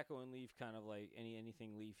 tobacco and leaf kind of like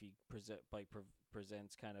anything leafy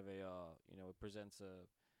presents kind of it presents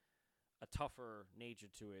a tougher nature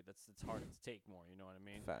to it. That's harder to take more. You know what I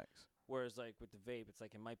mean? Facts. Whereas like with the vape, it's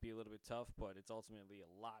like it might be a little bit tough, but it's ultimately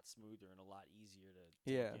a lot smoother and a lot easier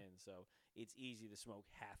to take in. So it's easy to smoke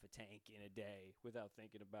half a tank in a day without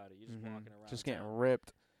thinking about it. You're just walking around, just getting town,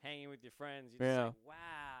 ripped. hanging with your friends. You're just like, wow.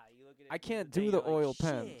 You look at it. I can't day, do the you're like, oil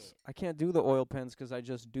pens. "Shit." I can't do the oil pens 'cause I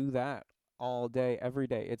just do that all day, every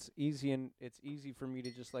day. It's easy for me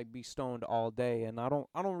to just like be stoned all day, and I don't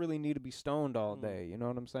really need to be stoned all day. You know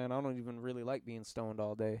what I'm saying? I don't even really like being stoned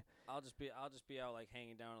all day. I'll just be out like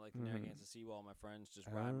hanging down at like the Narragansett Seawall. My friends just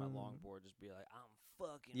riding my longboard, just be like, I'm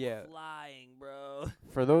fucking flying, bro.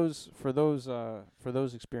 For those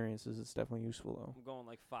experiences, it's definitely useful though. I'm going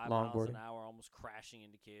like 5 miles Longboarding. an hour, almost crashing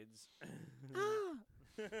into kids.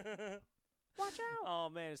 Watch out! Oh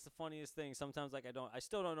man, it's the funniest thing. Sometimes like I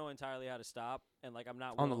still don't know entirely how to stop, and like I'm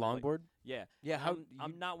not On the willing to, longboard. like, yeah, Yeah,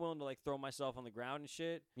 I'm not willing to like throw myself on the ground and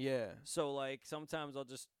shit. Yeah. So like sometimes I'll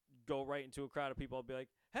just go right into a crowd of people. I'll be like,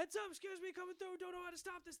 "Heads up, excuse me, coming through. Don't know how to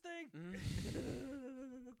stop this thing."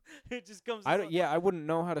 It just comes. I wouldn't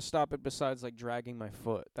know how to stop it besides like dragging my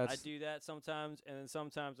foot. I do that sometimes, and then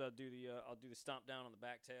sometimes I'll do the stomp down on the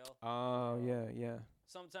back tail. Oh yeah.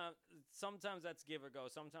 Sometimes that's give or go.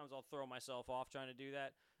 Sometimes I'll throw myself off trying to do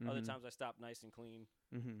that. Other times I stop nice and clean.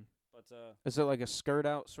 But is it like a skirt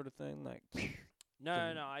out sort of thing? Like no.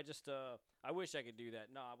 I just I wish I could do that.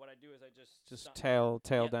 No, what I do is I just tail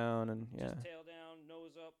yeah. down and just tail down,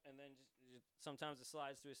 nose up, and then just Sometimes it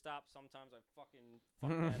slides to a stop. Sometimes I fucking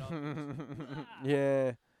fuck that up. and just, ah!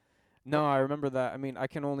 Yeah. No, I remember that. I mean, I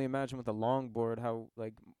can only imagine with a longboard how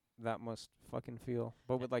like that must fucking feel.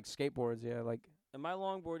 But with like skateboards, yeah, like And my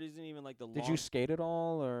longboard isn't even like the long. did you skate at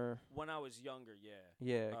all or When I was younger, yeah.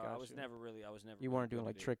 yeah, I was gotcha. never really. I was never. You really weren't doing good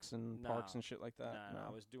like at it. tricks and parks Nah. and shit like that. Nah, No.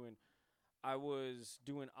 I was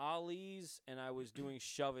doing ollies and I was doing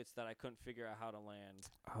shove-its that I couldn't figure out how to land.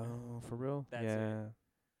 Oh, for real? That's yeah. it.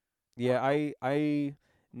 Yeah, I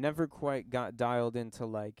never quite got dialed into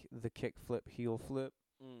like the kick flip, heel flip,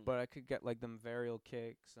 Mm. but I could get like them varial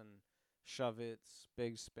kicks and shove-its,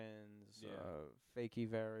 big spins, Yeah. fakey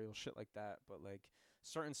varial, shit like that. But like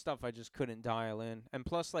certain stuff I just couldn't dial in. And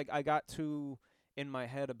plus like I got too in my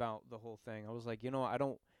head about the whole thing. I was like, I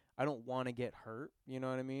don't want to get hurt, you know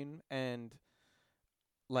what I mean? And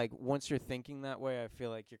like once you're thinking that way, I feel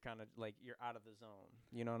like you're kind of like you're out of the zone.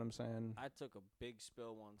 You know what I'm saying? I took a big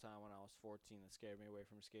spill one time when I was 14 that scared me away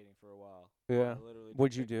from skating for a while. Yeah. I literally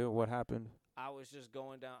What'd just you picked- do? What happened? I was just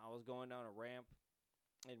going down. I was going down a ramp,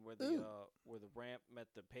 and where the ramp met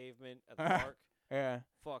the pavement at the park, Yeah.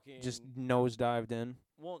 fucking Just nose dived in.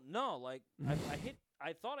 Well, no, like I hit.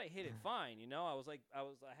 I thought I hit it fine. I was like, I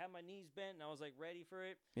had my knees bent and I was like ready for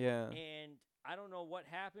it. Yeah. And I don't know what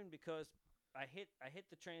happened because I hit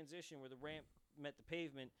the transition where the ramp met the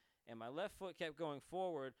pavement, and my left foot kept going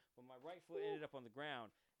forward, but my right foot ended up on the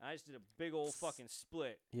ground. And I just did a big old fucking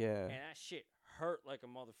split, Yeah. and that shit hurt like a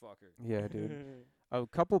motherfucker. Yeah, dude. A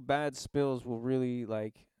couple bad spills will really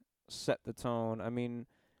like set the tone. I mean,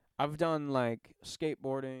 I've done like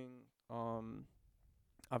skateboarding,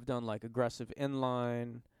 I've done like aggressive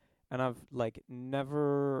inline, and I've like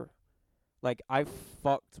never like I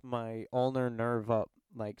fucked my ulnar nerve up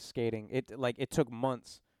like skating. It took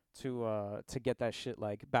months to get that shit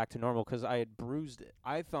like back to normal 'cause I had bruised it.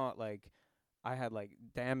 I thought like I had like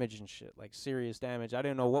damage and shit, like serious damage. I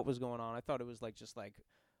didn't know what was going on. I thought it was like just like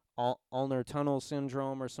ulnar tunnel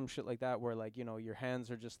syndrome or some shit like that where like, your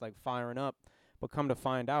hands are just like firing up. But come to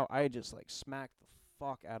find out, I had just like smacked the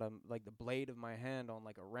fuck out of like the blade of my hand on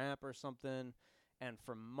like a ramp or something. And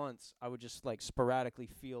for months, I would just like sporadically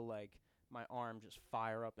feel like my arm just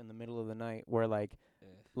fire up in the middle of the night where like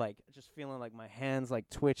just feeling like my hands like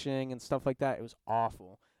twitching and stuff like that. It was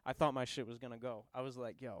awful. I thought my shit was gonna go. I was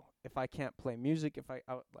like, yo, if I can't play music,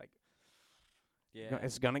 Yeah.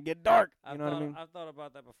 it's gonna get dark. You know what I mean? I've thought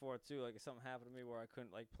about that before too. Like if something happened to me where I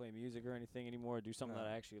couldn't like play music or anything anymore, or do something that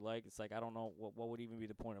I actually like. It's like I don't know what would even be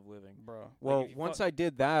the point of living, Bro. Like, Well, if you once fuck- I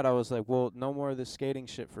did that, I was like, well, no more of this skating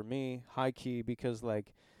shit for me, high key, because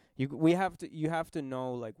like you have to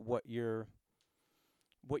know like what your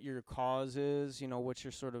cause is, what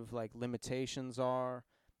your sort of like limitations are.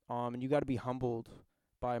 And you got to be humbled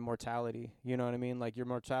by mortality. You know what I mean? Like your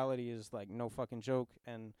mortality is like no fucking joke.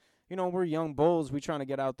 And we're young bulls. We trying to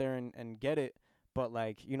get out there and get it. But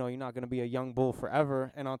like, you're not going to be a young bull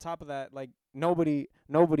forever. And on top of that, like nobody's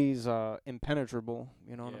impenetrable,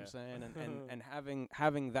 you know what I'm Yeah. saying? And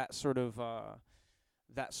having that sort of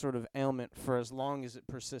ailment for as long as it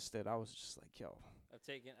persisted, I was just like, yo, I've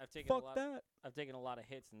taken a fuck lot. that. I've taken a lot of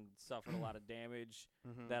hits and suffered a lot of damage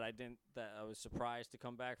Mm-hmm. that I was surprised to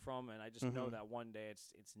come back from, and I just know Mhm. that one day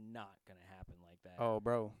it's not gonna happen like that. Oh,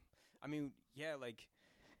 bro. I mean, yeah,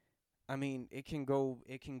 it can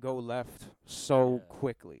go left so Yeah.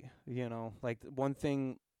 quickly, Like one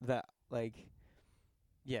thing that like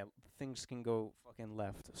yeah, things can go fucking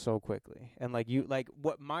left so quickly. And like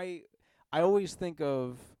I always think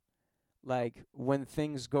of like when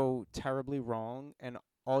things go terribly wrong and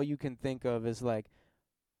all you can think of is like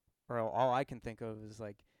or all I can think of is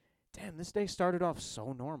like, damn, this day started off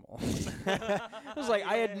so normal. It was like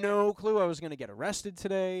I had no clue I was gonna get arrested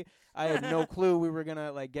today. I had no clue we were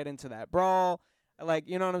gonna like get into that brawl. Like,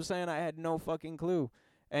 you know what I'm saying? I had no fucking clue.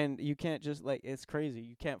 And you can't just like it's crazy.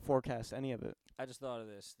 You can't forecast any of it. I just thought of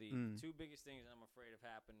this. The Mm. two biggest things I'm afraid of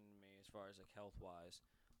happening to me as far as like health wise,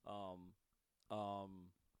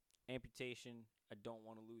 amputation. I don't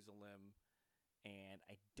want to lose a limb, and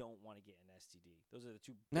I don't want to get an STD. Those are the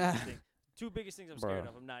two biggest things. Two biggest things I'm scared Bruh.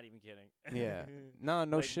 of. I'm not even kidding. Yeah. No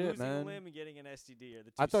Like, shit, losing man. a limb and getting an STD are the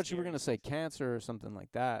two. I thought you were gonna scariest say things. cancer or something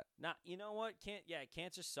like that. Nah, you know what?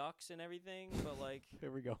 Cancer sucks and everything, but like,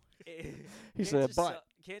 Here we go. it, He said, cancer but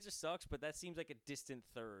cancer sucks, but that seems like a distant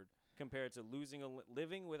third compared to losing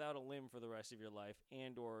living without a limb for the rest of your life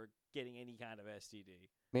and or getting any kind of STD.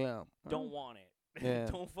 yeah. Don't want it. Yeah.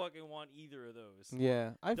 Don't fucking want either of those.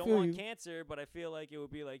 Yeah, I Don't feel want you. cancer, but I feel like it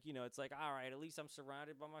would be like, it's like, all right, at least I'm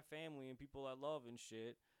surrounded by my family and people I love and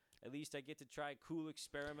shit. At least I get to try cool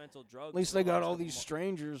experimental drugs. At least for I the got last all couple these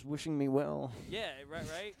strangers wishing me well. Yeah,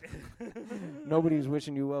 right. nobody's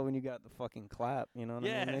wishing you well when you got the fucking clap. You know what I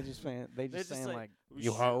Yeah. mean? They just saying just like, "We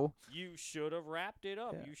you should- hoe. You should have wrapped it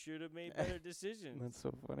up. Yeah. You should have made better decisions. That's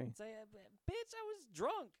so funny. It's like, bitch, I was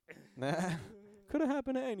drunk. Could have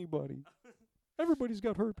happened to anybody. Everybody's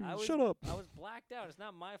got herpes. I was- Shut up. I was blacked out. It's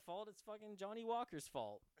not my fault. It's fucking Johnny Walker's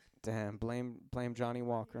fault. Damn. Blame Johnny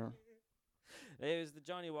Walker. It was the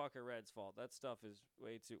Johnny Walker Red's fault. That stuff is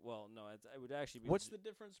way too. Well, no, it would actually be. What's the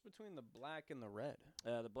difference between the black and the red?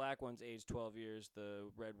 The black one's aged 12 years. The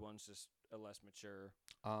red one's just a less mature.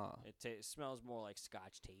 It smells more like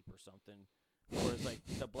Scotch tape or something. Whereas like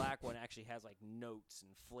the black one actually has like notes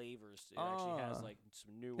and flavors. It actually has like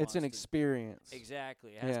some nuance. It's an experience.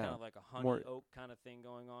 Exactly. It has Yeah. kind of like a honey More- oak kind of thing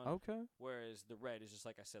going on. Okay. Whereas the red is just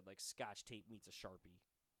like I said, like Scotch tape meets a Sharpie.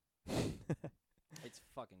 It's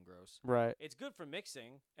fucking gross. Right. It's good for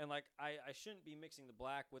mixing, and like I shouldn't be mixing the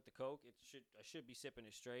black with the Coke. I should be sipping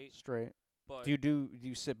it straight. Straight. But Do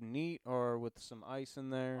you sip neat or with some ice in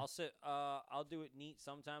there? I'll do it neat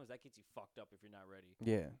sometimes. That gets you fucked up if you're not ready.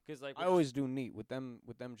 Yeah. 'Cause like I always do neat with them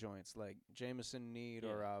joints like Jameson neat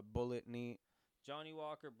or Yeah. Bullet neat. Johnny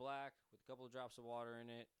Walker black with a couple of drops of water in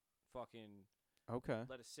it. Fucking Okay.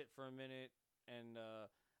 let it sit for a minute, and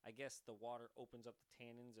I guess the water opens up the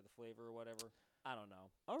tannins or the flavor or whatever. I don't know.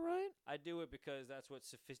 All right. I do it because that's what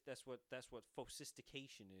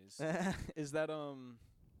sophistication is. Is that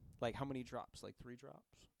like how many drops? Like 3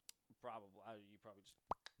 drops? Probably you probably just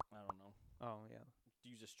I don't know. Oh yeah.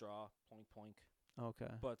 Use a straw, poink poink. Okay.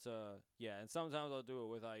 But yeah, and sometimes I'll do it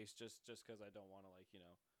with ice just 'cause I don't want to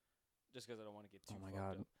just 'cause I don't want to get too. Oh my fucked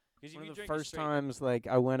God. up. 'Cause if One you of the drink it first straight- times like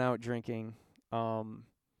I went out drinking,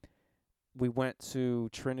 we went to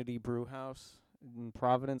Trinity Brew House in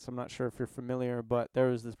Providence. I'm not sure if you're familiar, but there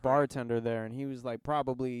was this bartender there, and he was like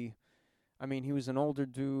probably, I mean, he was an older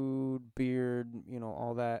dude, beard,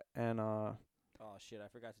 all that, and Oh shit! I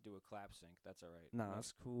forgot to do a clap sync. That's all right. nah,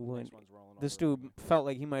 that's cool. Next And one's rolling. this over dude felt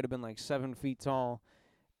like he might have been like 7 feet tall,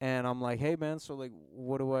 and I'm like, hey man, so like,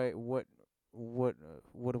 what do I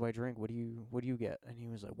drink? What do you get? And he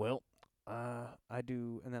was like, well, I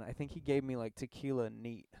do, and then I think he gave me like tequila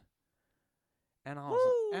neat, and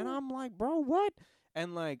I'm like, bro, what?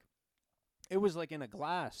 And like, it was like in a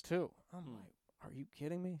glass too. I'm like, are you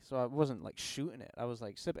kidding me? So I wasn't like shooting it. I was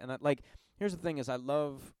like sipping. And here's the thing: is I've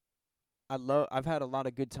had a lot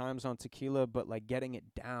of good times on tequila, but like getting it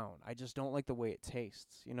down, I just don't like the way it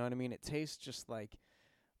tastes. You know what I mean? It tastes just like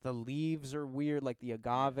the leaves are weird, like the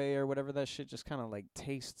agave or whatever that shit just kind of like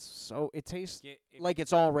tastes. So it tastes like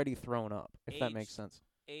it's already thrown up, if that makes sense.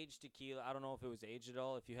 Aged tequila. I don't know if it was aged at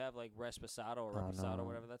all. If you have like Reposado or Oh, Reposado, no.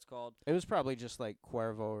 whatever that's called. It was probably just like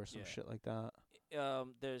Cuervo or some Yeah. shit like that.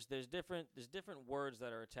 There's different words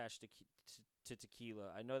that are attached to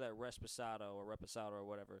tequila. I know that Reposado or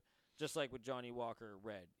whatever. Just like with Johnny Walker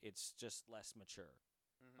Red, it's just less mature.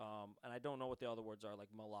 And I don't know what the other words are, like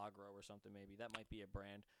Milagro or something. Maybe that might be a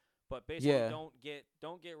brand. But basically, Yeah. don't get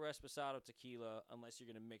Reposado tequila unless you're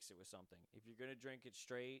gonna mix it with something. If you're gonna drink it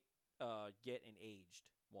straight, get an aged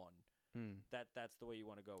one. That's the way you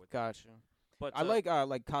want to go with it. Gotcha. But I like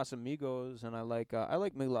Casamigos, and I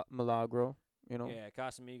like Milagro. Yeah,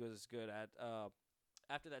 Casamigos is good.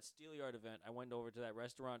 After that Steelyard event, I went over to that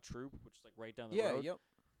restaurant Troop, which is like right down the road. Yep.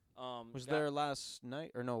 Was got- there last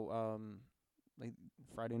night or no? Like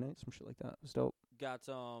Friday night, some shit like that. It was dope. Got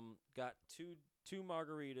two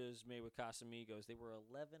margaritas made with Casamigos. They were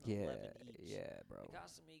 11 each. Yeah, bro.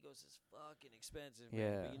 Casamigos is fucking expensive, Yeah.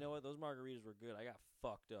 man. But you know what? Those margaritas were good. I got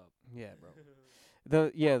fucked up. Yeah, bro.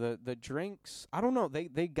 The drinks, I don't know.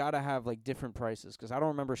 They gotta have like different prices, 'cause I don't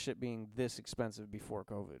remember shit being this expensive before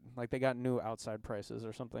COVID. Like they got new outside prices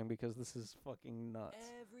or something, because this is fucking nuts.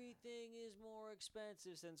 Everything is more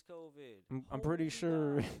expensive since COVID. I'm pretty Holy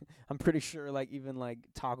sure. God. I'm pretty sure. Like even like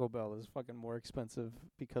Taco Bell is fucking more expensive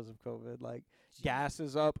because of COVID. Like gas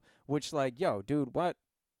is up, which like, yo, dude, what?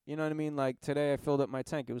 You know what I mean? Like today I filled up my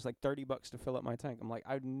tank. It was like $30 to fill up my tank. I'm like,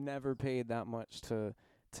 I've never paid that much to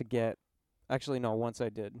get. Actually, no. Once I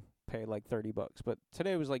did pay like $30, but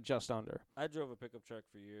today was like just under. I drove a pickup truck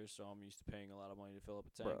for years, so I'm used to paying a lot of money to fill up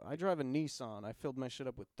a tank. Bro, I drive a Nissan. I filled my shit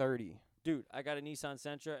up with 30. Dude, I got a Nissan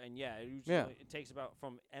Sentra, and yeah, it takes about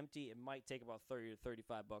from empty. It might take about $30 to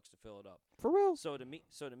 $35 to fill it up. For real? So to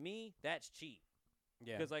me, that's cheap.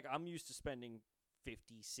 Yeah. Because like I'm used to spending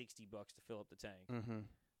 $50-$60 to fill up the tank. Mm-hmm.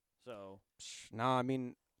 So Nah, I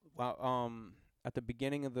mean, at the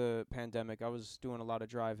beginning of the pandemic, I was doing a lot of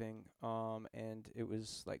driving, and it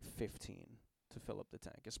was like 15 to fill up the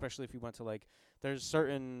tank. Especially if you went to like, there's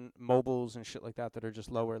certain mobiles and shit like that that are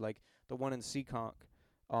just lower. Like the one in Seekonk,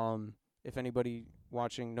 if anybody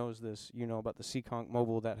watching knows this, you know about the Seekonk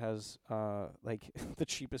Mobile that has like the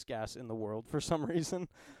cheapest gas in the world for some reason.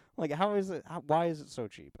 Like, how is it? Why is it so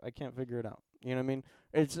cheap? I can't figure it out. You know what I mean?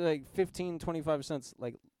 It's like 15, 25 cents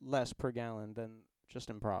like less per gallon than just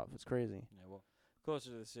Improv. It's crazy. Yeah, well,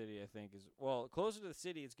 closer to the city, I think is well, closer to the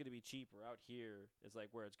city, it's gonna be cheaper. Out here is like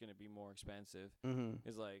where it's gonna be more expensive. Mm-hmm.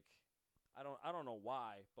 Is like, I don't know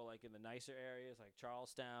why, but like in the nicer areas like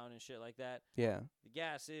Charlestown and shit like that, Yeah. the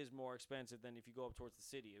gas is more expensive than if you go up towards the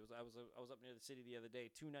city. I was up near the city the other day,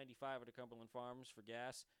 $2.95 at the Cumberland Farms for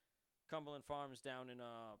gas. Cumberland Farms down in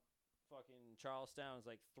fucking Charlestown is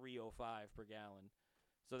like $3.05 per gallon.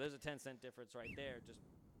 So there's a 10-cent difference right there, just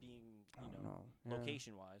being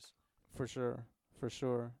location wise. For sure. For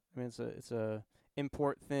sure. I mean, it's a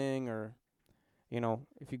import thing, or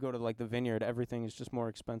if you go to like the vineyard, everything is just more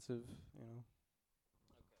expensive.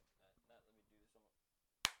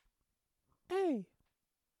 Hey.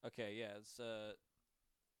 Okay, yeah, it's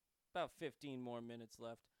about 15 more minutes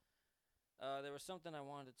left. There was something I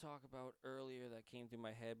wanted to talk about earlier that came through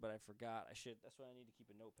my head, but I forgot. That's why I need to keep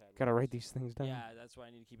a notepad. Gotta write these things down. Yeah, that's why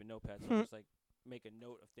I need to keep a notepad. So I just like make a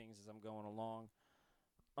note of things as I'm going along.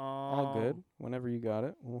 All good. Whenever you got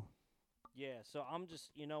it. Yeah, so I'm just,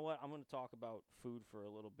 you know what? I'm going to talk about food for a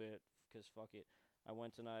little bit because fuck it. I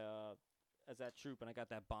went and as that troop, and I got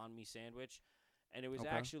that banh mi sandwich, and it was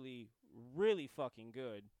actually really fucking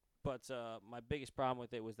good. But my biggest problem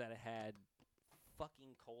with it was that it had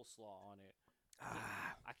fucking coleslaw on it.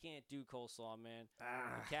 I can't do coleslaw, man.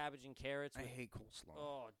 The cabbage and carrots. I hate coleslaw.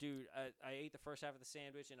 Oh, dude, I ate the first half of the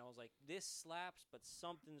sandwich, and I was like, this slaps, but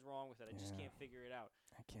something's wrong with it. I just can't figure it out.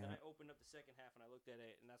 I can't. And I opened up the second half, and I looked at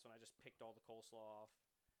it, and that's when I just picked all the coleslaw off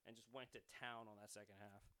and just went to town on that second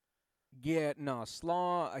half. Yeah, no,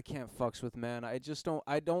 slaw I can't fucks with, man. I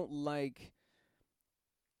don't like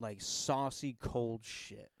saucy cold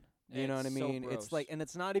shit. You know what I mean? So it's like, and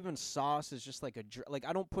it's not even sauce. It's just like like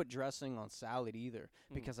I don't put dressing on salad either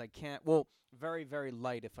because I can't. Well, very very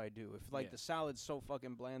light if I do. If like the salad's so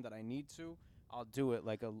fucking bland that I need to, I'll do it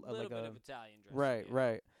like a little bit of Italian dressing. Right,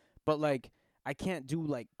 right. But like I can't do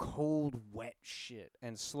like cold wet shit,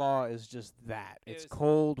 and slaw is just that. It's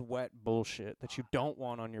cold wet bullshit that you don't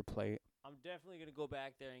want on your plate. I'm definitely gonna go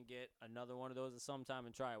back there and get another one of those at some time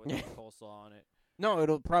and try it with coleslaw on it. No,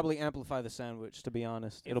 it'll probably amplify the sandwich, to be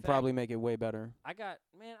honest. It'll probably make it way better. I got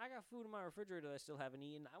food in my refrigerator that I still haven't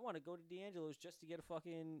eaten. I want to go to D'Angelo's just to get a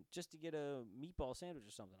meatball sandwich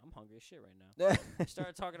or something. I'm hungry as shit right now. I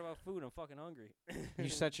started talking about food. I'm fucking hungry. You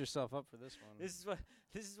set yourself up for this one. This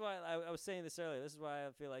is why I was saying this earlier. This is why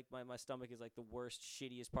I feel like my stomach is like the worst,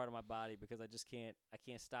 shittiest part of my body because I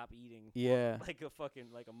can't stop eating. Yeah. Like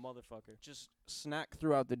a motherfucker. Just snack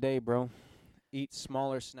throughout the day, bro. Eat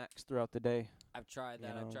smaller snacks throughout the day. I've tried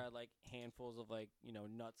that. I've tried like handfuls of like,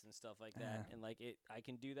 nuts and stuff like that. And like I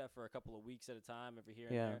can do that for a couple of weeks at a time every here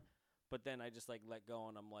and there. But then I just like let go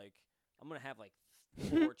and I'm like, I'm going to have like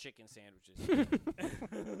 4 chicken sandwiches.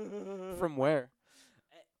 From where?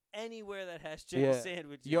 Anywhere that has chicken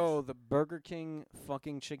sandwiches. Yo, the Burger King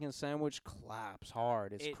fucking chicken sandwich claps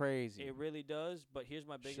hard. It's crazy. It really does. But here's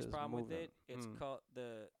my biggest problem with it. It's called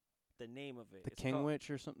the name of it. The Kingwich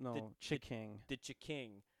or something? No, Chiking. The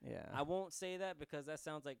Chiking. Yeah. I won't say that because that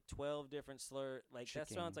sounds like 12 different slurs. Like Chiking.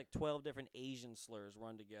 That sounds like 12 different Asian slurs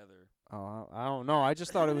run together. Oh, I don't know. I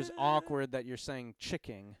just thought it was awkward that you're saying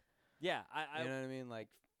chicking. Yeah, you know what I mean? Like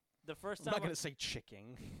the first time I'm not gonna say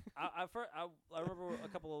chicking. I remember a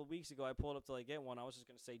couple of weeks ago I pulled up to like get one. I was just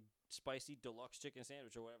gonna say spicy deluxe chicken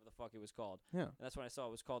sandwich or whatever the fuck it was called. Yeah. And that's when I saw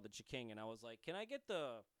it was called the Chiking, and I was like, can I get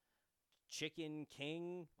the Chicken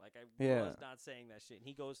King? Like I was not saying that shit. And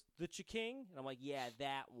he goes, the Chiking? And I'm like, yeah,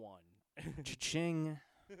 that one. Cha-ching.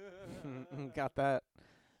 Got that.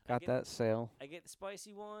 Got that sale. I get the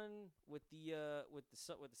spicy one with the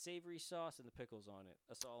savory sauce and the pickles on it.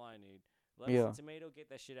 That's all I need. Lettuce and tomato, get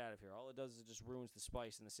that shit out of here. All it does is it just ruins the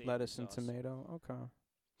spice and the savory Lettuce sauce. and tomato. Okay.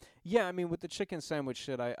 Yeah, I mean with the chicken sandwich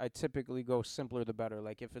shit, I typically go simpler the better.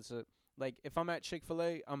 Like if I'm at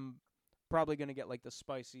Chick-fil-A, I'm probably gonna get like the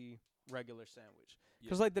spicy regular sandwich.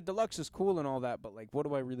 Because like the deluxe is cool and all that, but like what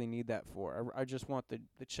do I really need that for? I just want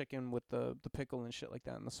the chicken with the pickle and shit like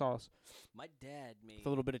that and the sauce. My dad made with a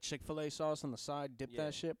little bit of Chick-fil-A sauce on the side, dip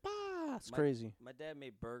that shit. Bah, it's crazy. My dad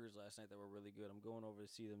made burgers last night that were really good. I'm going over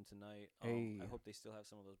to see them tonight. I hope they still have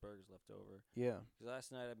some of those burgers left over. Yeah. Because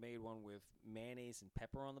last night I made one with mayonnaise and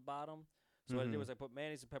pepper on the bottom. So what I did was I put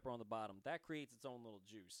mayonnaise and pepper on the bottom. That creates its own little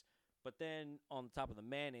juice. But then on the top of the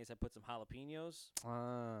mayonnaise, I put some jalapenos.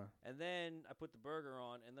 And then I put the burger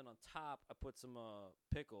on. And then on top, I put some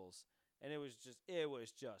pickles. And it was just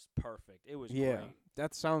perfect. It was great.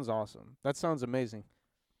 That sounds awesome. That sounds amazing.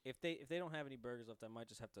 if they don't have any burgers left, I might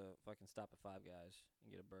just have to fucking stop at Five Guys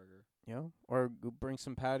and get a burger. Or bring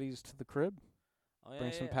some patties to the crib. Oh yeah,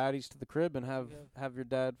 Bring yeah, some yeah. patties to the crib and I have do have your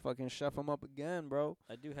dad fucking chef them up again, bro.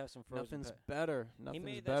 I do have some frozen. Nothing's better. He Nothing's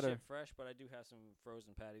made that better. shit fresh, but I do have some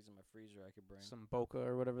frozen patties in my freezer I could bring. Some Boca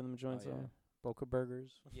or whatever them joints yeah. are. Boca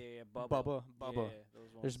burgers. Yeah, yeah, Bubba. Bubba. Yeah,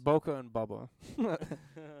 those ones. There's Boca and Bubba.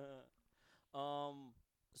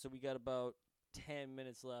 So we got about 10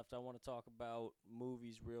 minutes left. I want to talk about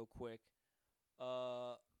movies real quick.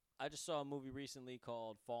 I just saw a movie recently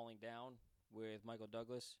called Falling Down with Michael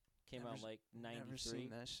Douglas. Came out in like 93. Never seen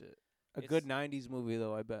that shit. A good 90s movie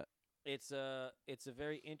though, I bet. It's a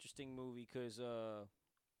very interesting movie because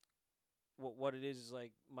what it is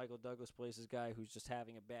like Michael Douglas plays this guy who's just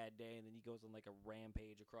having a bad day, and then he goes on like a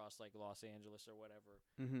rampage across like Los Angeles or whatever.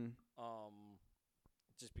 Mm-hmm.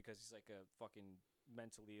 Just because he's like a fucking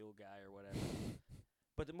mentally ill guy or whatever.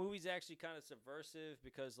 But the movie's actually kind of subversive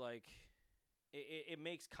because like it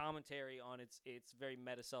makes commentary on it's very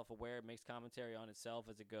meta self-aware. It makes commentary on itself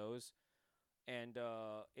as it goes. And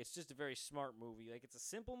it's just a very smart movie. Like, it's a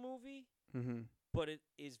simple movie, but it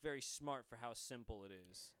is very smart for how simple it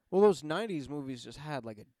is. Well, those 90s movies just had,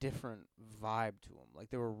 like, a different vibe to them.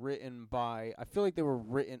 Like, they were written by... I feel like they were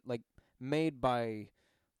written, like, made by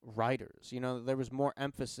writers. You know, there was more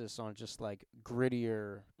emphasis on just, like,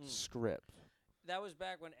 grittier script. That was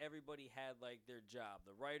back when everybody had, like, their job.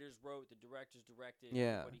 The writers wrote, the directors directed.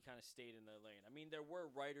 Yeah. Everybody kind of stayed in their lane. I mean, there were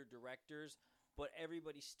writer-directors, but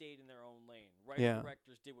everybody stayed in their own lane.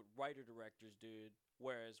 Writer-directors did what writer-directors did,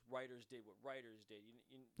 whereas writers did what writers did.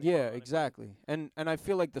 You know exactly. I mean? And I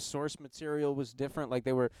feel like the source material was different. Like,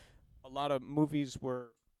 they were... A lot of movies were,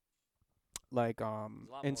 like,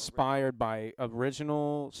 inspired by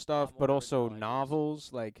original stuff, but also novels.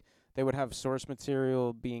 Like... They would have source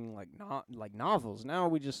material being like not like novels. Now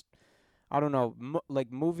we just, I don't know,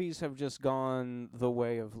 like movies have just gone the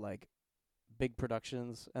way of like big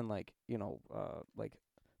productions and like, you know, like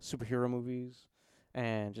superhero movies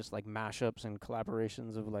and just like mashups and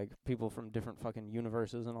collaborations of like people from different fucking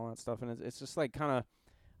universes and all that stuff. And it's just like kind of,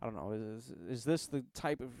 I don't know, is this the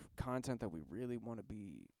type of content that we really want to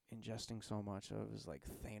be ingesting so much of? Is like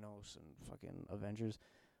Thanos and fucking Avengers.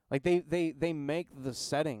 Like they make the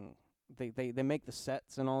setting, they make the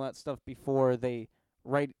sets and all that stuff before they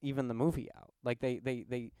write even the movie out. Like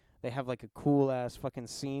they have like a cool ass fucking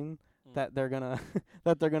scene that they're gonna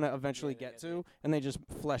eventually get to, and they just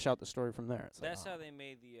flesh out the story from there. That's how they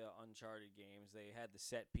made the Uncharted games. They had the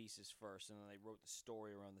set pieces first, and then they wrote the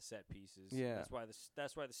story around the set pieces. Yeah,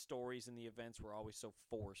 that's why the stories and the events were always so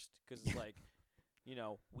forced, because it's like. You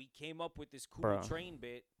know, we came up with this cool train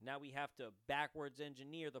bit. Now we have to backwards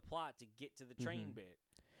engineer the plot to get to the train bit.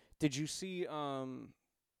 Did you see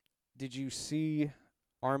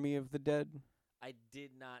Army of the Dead? I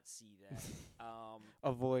did not see that.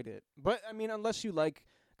 Avoid it. But I mean, unless you like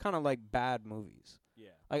kind of like bad movies.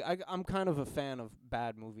 Yeah. I'm kind of a fan of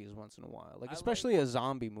bad movies once in a while. Like especially a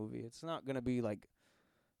zombie movie. It's not going to be like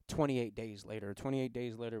 28 Days Later. 28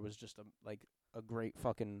 Days Later was just a great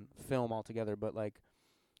fucking film altogether, but like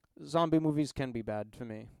zombie movies can be bad to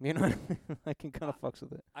me. You know, I can kind of fucks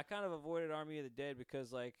with it. I kind of avoided Army of the Dead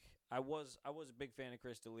because like I was a big fan of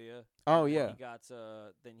Chris D'Elia. Oh yeah. He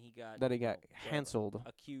got canceled,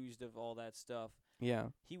 accused of all that stuff. Yeah.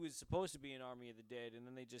 He was supposed to be in Army of the Dead, and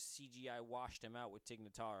then they just CGI washed him out with Tig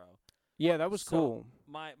Notaro. Yeah, that was cool.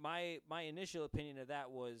 My initial opinion of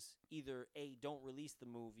that was either A, don't release the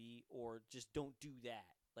movie, or just don't do that.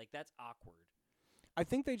 Like that's awkward. I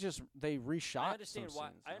think they reshot. I understand some why.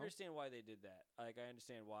 scenes, I understand why they did that. Like I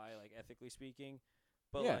understand why, like ethically speaking,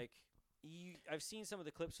 but like I've seen some of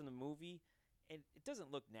the clips from the movie, and it doesn't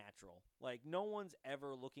look natural. Like no one's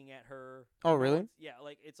ever looking at her. Oh really? Yeah.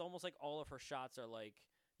 Like it's almost like all of her shots are like,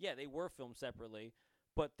 yeah, they were filmed separately,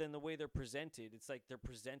 but then the way they're presented, it's like they're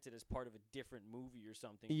presented as part of a different movie or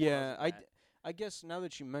something. Yeah, I guess now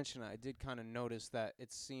that you mention it, I did kind of notice that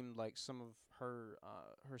it seemed like some of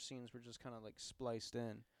her scenes were just kind of like spliced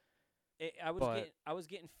in. I was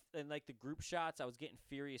getting in like the group shots. I was getting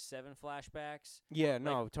Furious 7 flashbacks. Yeah,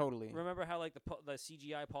 no, totally. Remember how like the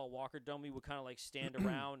CGI Paul Walker dummy would kind of like stand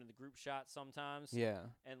around in the group shots sometimes? Yeah,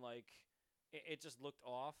 and like it just looked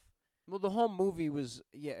off. Well, the whole movie was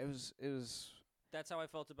it was. That's how I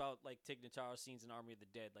felt about like Tig Notaro's scenes in Army of the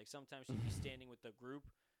Dead. Like sometimes she'd be standing with the group,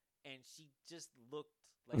 and she just looked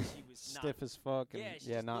like she was stiff as fuck. And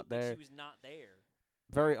yeah, not there. Like she was not there.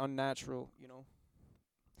 Very unnatural, you know.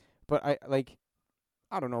 But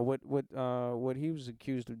I don't know what he was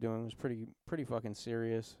accused of doing was pretty fucking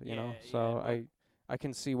serious, you know. So I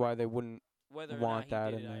can see why they wouldn't want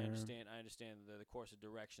that in there. I understand the course of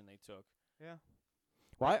direction they took. Yeah.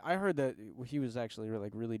 Well, I heard that he was actually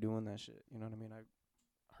like really doing that shit. You know what I mean? I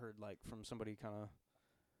heard like from somebody kind of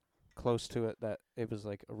close to it that it was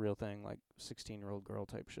like a real thing, like 16-year-old girl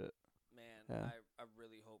type shit. Man, Yeah. I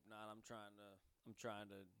really hope not. I'm trying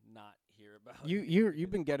to not hear about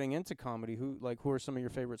You've been getting into comedy. Who are some of your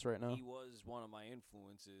favorites right now? He was one of my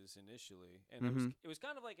influences initially, and Mhm. it was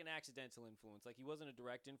kind of like an accidental influence. Like he wasn't a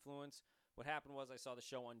direct influence. What happened was I saw the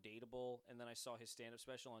show Undateable, and then I saw his stand-up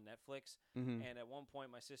special on Netflix. Mhm. And at one point,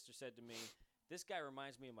 my sister said to me, "This guy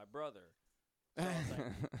reminds me of my brother." So I was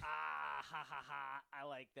like, ha ha ha, I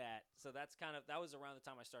like that. So that was around the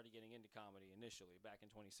time I started getting into comedy initially, back in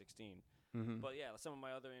 2016. Mhm. But yeah, some of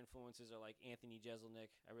my other influences are like Anthony Jeselnik.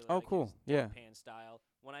 I really Oh, like cool. his Yeah. deadpan style.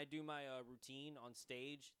 When I do my routine on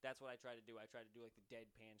stage, that's what I try to do. I try to do like the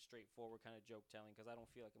deadpan, straightforward kind of joke telling because I don't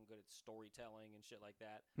feel like I'm good at storytelling and shit like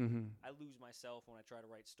that. Mhm. I lose myself when I try to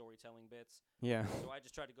write storytelling bits. Yeah. So I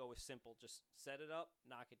just try to go with simple, just set it up,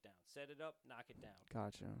 knock it down. Set it up, knock it down.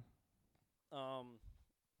 Gotcha.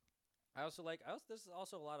 There's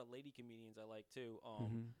also a lot of lady comedians I like too.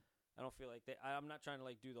 Mhm. I don't feel like I'm not trying to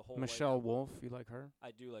like do the whole Michelle Wolf, you like her?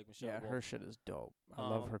 I do like Michelle Yeah, Wolf. her shit is dope. I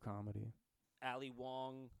love her comedy. Ali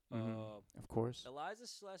Wong. Of course. Eliza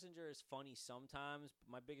Schlesinger is funny sometimes, but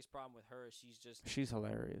my biggest problem with her is she's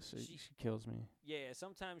hilarious. She kills me. Yeah,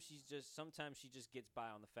 sometimes she just gets by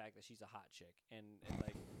on the fact that she's a hot chick, and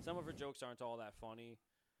like some of her jokes aren't all that funny.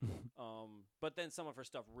 But then some of her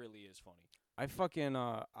stuff really is funny.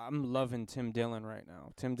 I'm loving Tim Dillon right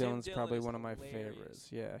now. Tim Dillon's probably one of my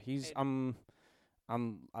favorites. Yeah,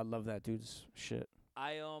 I love that dude's shit.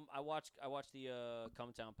 I watch the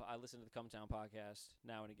Cumtown. I listen to the Cumtown podcast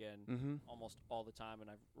now and again, almost all the time, and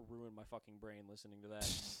I've ruined my fucking brain listening to that.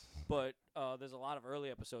 But there's a lot of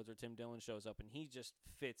early episodes where Tim Dillon shows up, and he just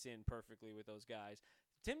fits in perfectly with those guys.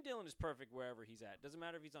 Tim Dillon is perfect wherever he's at. Doesn't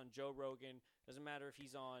matter if he's on Joe Rogan. Doesn't matter if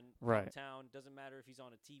he's on Cumtown. Doesn't matter if he's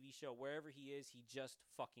on a TV show. Wherever he is, he just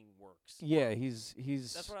fucking works. Yeah, he's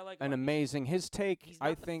That's what I like. An amazing. His take. He's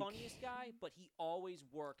not the funniest guy, but he always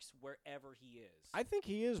works wherever he is. I think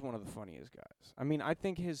he is one of the funniest guys. I mean, I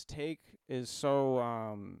think his take is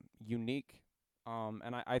so unique.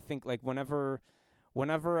 And I think like whenever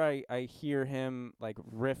I hear him like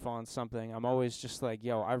riff on something, I'm always just like,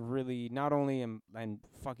 yo, I really not only am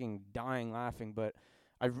fucking dying laughing, but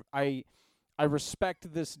I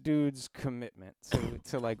respect this dude's commitment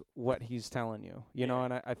to like what he's telling you, you know,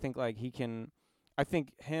 and I think like I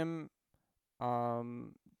think him,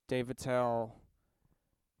 Dave Attell,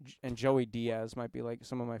 and Joey Diaz might be like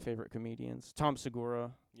some of my favorite comedians. Tom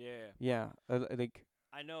Segura. Yeah. Like.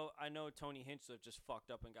 I know Tony Hinchcliffe just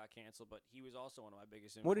fucked up and got canceled, but he was also one of my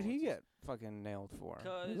biggest influences. What did he get fucking nailed for?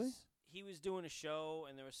 Because he was doing a show,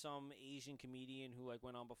 and there was some Asian comedian who like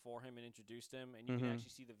went on before him and introduced him, and you can actually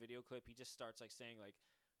see the video clip. He just starts like saying like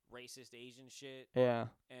racist Asian shit. Yeah.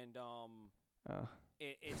 And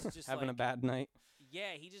it's just having like, a bad night.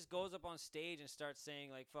 Yeah, he just goes up on stage and starts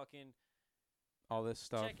saying like fucking all this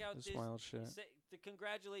stuff. Check out this wild shit. To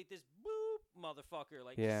congratulate this boop motherfucker,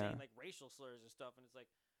 like yeah. saying like racial slurs and stuff, and it's like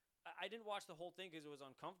I didn't watch the whole thing because it was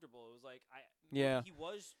uncomfortable. It was like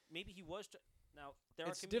maybe he was. Now there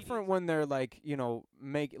it's are different when they're like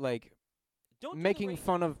making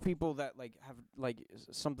fun of people that like have like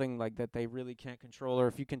something like that they really can't control, or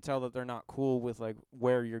if you can tell that they're not cool with like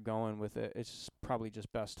where you're going with it, it's probably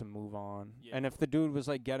just best to move on. Yeah. And if the dude was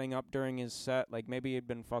like getting up during his set, like maybe he'd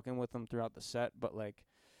been fucking with them throughout the set, but like,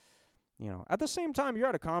 you know, at the same time you're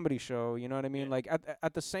at a comedy show, you know what I mean? Yeah. Like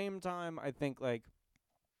at the same time, I think like,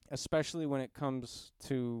 especially when it comes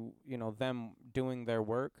to, you know, them doing their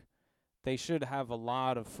work, they should have a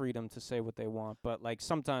lot of freedom to say what they want. But like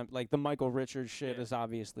sometimes, like the Michael Richards shit is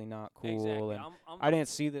obviously not cool. Exactly. And I didn't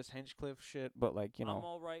see this Hinchcliffe shit, but like, you know, I'm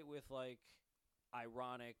all right with like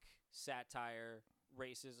ironic satire,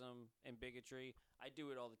 racism, and bigotry. I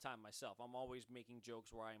do it all the time myself. I'm always making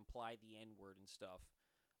jokes where I imply the N-word and stuff.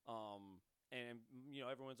 And you know,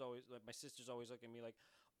 everyone's always like, my sister's always looking at me like,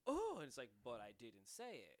 oh, and it's like, but I didn't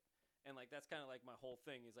say it. And like that's kind of like my whole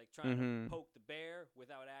thing is like trying to poke the bear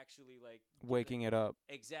without actually like waking it up.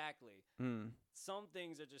 Exactly. Some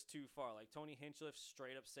things are just too far. Like Tony Hinchcliffe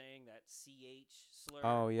straight up saying that CH slur.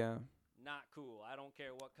 Oh yeah. Not cool. I don't care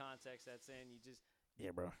what context that's in. You just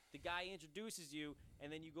bro. The guy introduces you,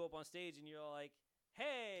 and then you go up on stage, and you're like,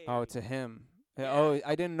 "Hey." Oh, to him. Yeah. Oh,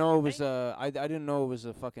 I didn't know it was I didn't know it was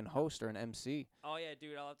a fucking host or an MC. Oh yeah,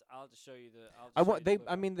 dude. I'll just show you the.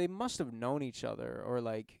 I mean, they must have known each other or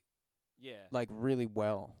like. Yeah. Like really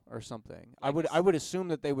well or something. Like I would assume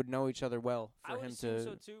that they would know each other well for him to. I would assume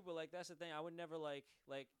so too, but like that's the thing. I would never like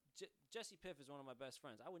Jesse Piff is one of my best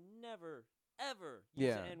friends. I would never ever use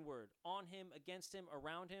Yeah. the N-word on him, against him,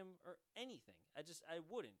 around him, or anything. I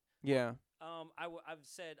wouldn't. Yeah. I've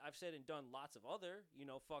said and done lots of other,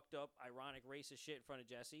 fucked up, ironic, racist shit in front of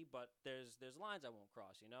Jesse, but there's lines I won't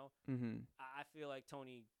cross, Mhm. I feel like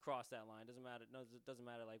Tony crossed that line. Doesn't matter. No, it doesn't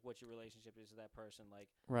matter like what your relationship is to that person. Like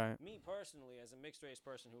Right. me personally, as a mixed race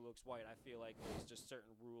person who looks white, I feel like there's just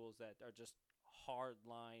certain rules that are just hard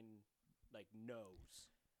line, like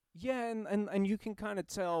no's. Yeah, and you can kind of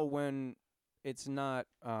tell when it's not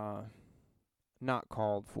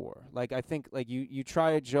called for. Like I think like you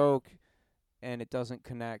try a joke and it doesn't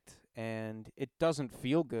connect and it doesn't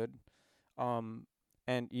feel good. And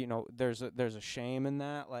there's a shame in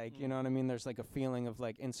that, like, you know what I mean? There's like a feeling of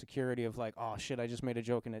like insecurity of like, oh shit, I just made a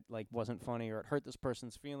joke and it like wasn't funny or it hurt this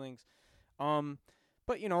person's feelings.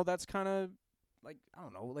 But that's kind of like, I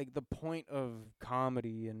don't know, like the point of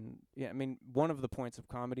comedy. And yeah, I mean, one of the points of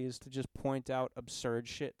comedy is to just point out absurd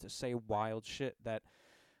shit, to say wild shit that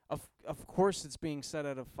of course it's being said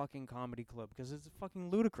at a fucking comedy club because it's fucking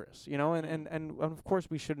ludicrous, and of course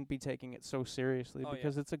we shouldn't be taking it so seriously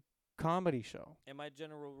because it's a comedy show. And my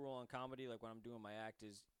general rule on comedy, like when I'm doing my act,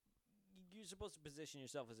 is you're supposed to position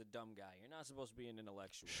yourself as a dumb guy. You're not supposed to be an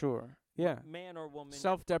intellectual. Sure. Yeah. Man or woman.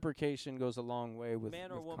 Self-deprecation goes a long way with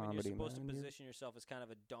man or woman. Comedy, you're supposed to position yourself as kind of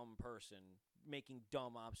a dumb person, making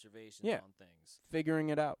dumb observations on things. Figuring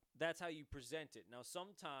it out. That's how you present it. Now,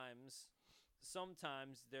 sometimes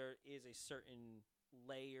there is a certain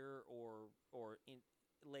layer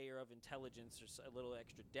layer of intelligence or a little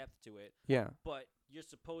extra depth to it. Yeah. But you're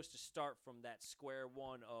supposed to start from that square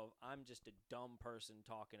one of I'm just a dumb person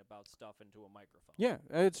talking about stuff into a microphone. Yeah,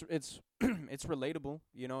 it's it's relatable,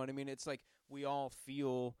 you know what I mean? It's like we all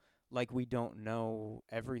feel like we don't know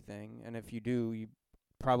everything, and if you do, you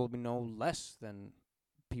probably know less than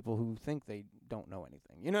people who think they don't know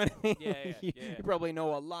anything. You know what I mean? Yeah. You probably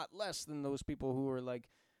know a lot less than those people who are like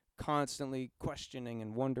constantly questioning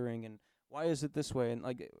and wondering and why is it this way? And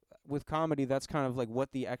like with comedy, that's kind of like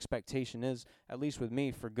what the expectation is, at least with me,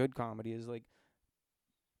 for good comedy is like,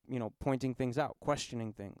 pointing things out,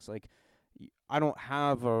 questioning things. Like I don't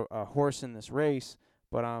have a horse in this race,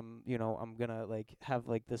 but I'm gonna like have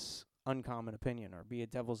like this uncommon opinion or be a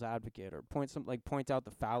devil's advocate or point out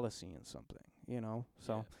the fallacy in something,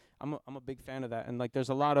 So I'm a big fan of that. And like there's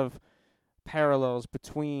a lot of parallels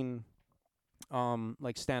between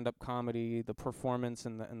like stand-up comedy, the performance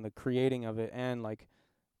and the creating of it, and like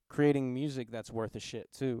creating music that's worth a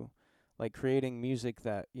shit too. Like creating music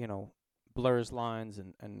that, blurs lines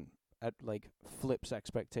and like flips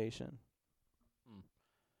expectation.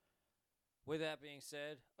 With that being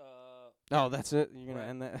said, oh, that's it. You're gonna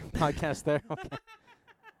end the podcast there.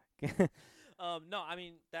 Okay. No, I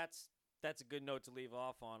mean that's a good note to leave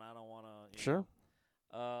off on. I don't want to. Sure.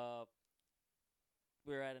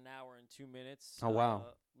 We're at an hour and 2 minutes. Oh wow.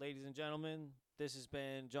 Ladies and gentlemen, this has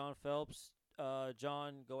been John Phelps.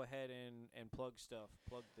 John, go ahead and plug stuff.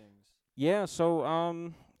 Plug things. Yeah,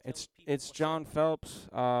 so it's John Phelps.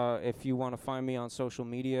 If you want to find me on social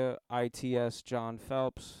media, ITS John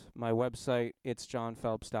Phelps. My website, it's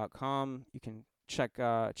johnphelps.com. You can check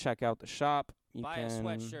out the shop. You buy a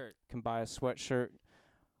sweatshirt. Can buy a sweatshirt.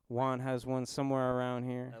 Juan has one somewhere around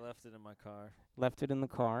here. I left it in my car. Left it in the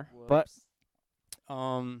car. Whoops. But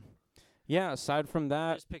yeah, aside from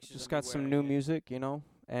that, just got some new music,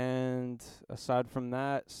 and aside from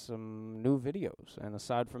that, some new videos, and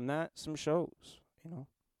aside from that, some shows,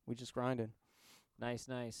 we just grinded. Nice.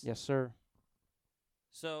 Yes, sir.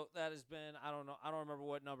 So that has been, I don't remember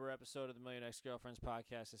what number episode of the Million Ex-Girlfriends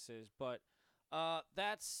podcast this is, but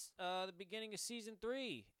that's the beginning of season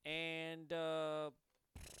 3, and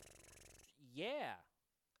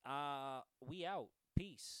we out.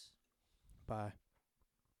 Peace. Bye.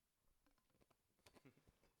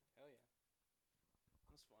 Hell yeah.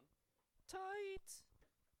 That was fun. Tight.